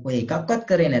ඔය එකක්වත්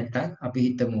කරේ නැත්නම් අපි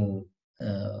හිතමු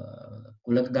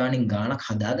කුලක ගානින් ගානක්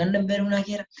හදාගන්න බැරි වුණා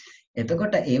කියලා.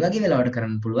 එතකොට ඒ වගේ වෙලාවට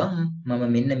කරන්න පුළුවන් මම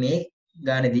මෙන්න මේ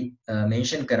ගානේදී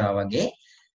මෙන්ෂන් කරා වගේ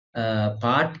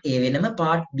part A වෙනම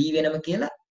part B වෙනම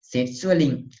කියලා sets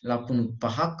වලින් ලකුණු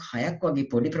 5ක් 6ක් වගේ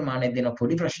පොඩි ප්‍රමාණයක් දෙන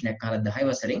පොඩි ප්‍රශ්නයක් අහලා 10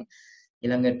 වසරෙන්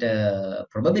ඊළඟට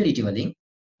probability වලින්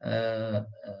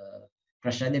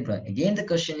ප්‍රශ්න දෙන්න පුළුවන්. Again the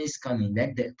question is coming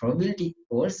that the probability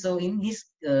also in this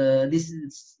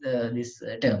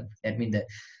term, that means the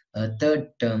third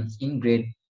term in grade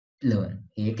 11.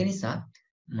 ඒක නිසා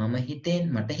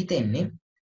මට හිතෙන්නේ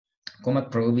කොහොමද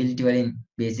probability වලින්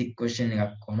basic question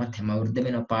එකක් කොහොමද හැම අවුරුද්දම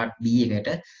එනවා part B එකට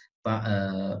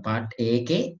part A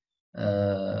එකේ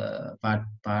part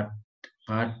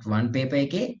 1 paper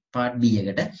එකේ part B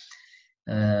එකට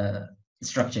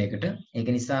structure එකට. ඒක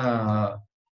නිසා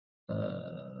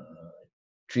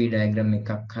tree diagram එකක්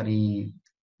හරි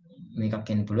මේකක්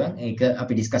එන්න පුළුවන්. ඒක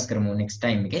අපි discuss කරමු next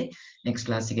time එකේ next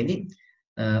class එකේදී.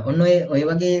 ඔන්න ඔය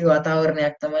වගේ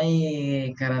වාතාවරණයක් තමයි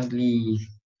currently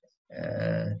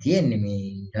තියෙන්නේ මේ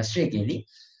ඉන්ඩස්ට්‍රි එකේදී.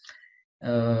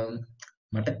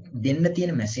 මට දෙන්න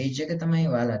තියෙන මැසේජ් එක තමයි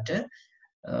ඔයාලට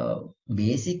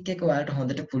බේසික් එක ඔයාලට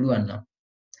හොඳට පුළුවන් නම්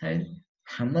හරිද?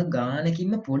 හැම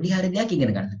ගානකින්ම පොඩි හරි දෙයක්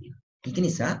ඉගෙන ගන්න තියෙනවා. ඒක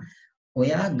නිසා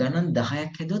ඔයා ගණන්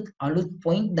 10ක් හැදුවොත් අලුත්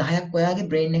පොයින්ට් 10ක් ඔයාගේ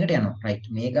බ්‍රේන් එකට යනවා. රයිට්.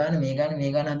 මේ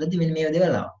ගාන හදද්දි මෙන්න මේ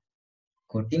දේවල් ආවා.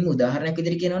 කොටින්ම උදාහරණයක්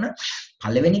විදිහට කියනවනම්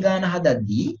පළවෙනි ගාන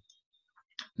හදද්දී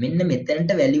මෙන්න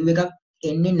මෙතනට වැලියු එකක්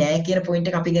එන්නේ නැහැ කියන පොයින්ට්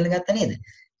එක අපි ඉගෙන ගත්තා නේද?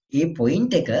 ඒ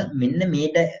පොයින්ට් එක මෙන්න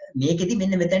මේකෙදි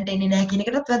මෙන්න මෙතනට එන්නේ නැහැ කියන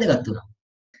එකටත් වැදගත් වුණා.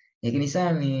 ඒක නිසා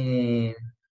මේ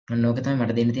ඕක තමයි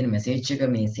මට දෙන්න තියෙන මැසේජ් එක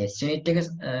මේ සෙෂන්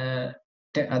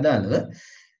එකට අදාළව.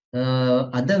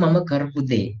 අද මම කරපු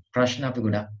දේ ප්‍රශ්න අපි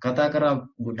ගොඩක් කතා කරා,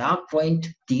 ගොඩාක් පොයින්ට්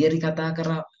තියරි කතා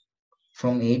කරා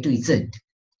from A to Z.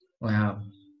 ඔයා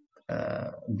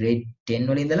grade 10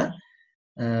 වල ඉඳලා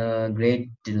grade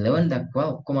 11 දක්වා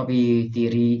ඔක්කොම අපි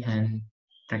theory and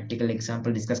practical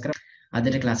example discuss කරා.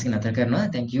 අදට class එක නතර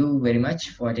කරනවා. Thank you very much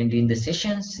for attending the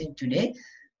sessions in today.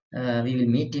 We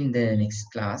will meet in the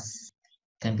next class.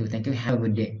 Thank you. Have a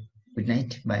good day. Good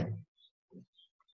night. Bye.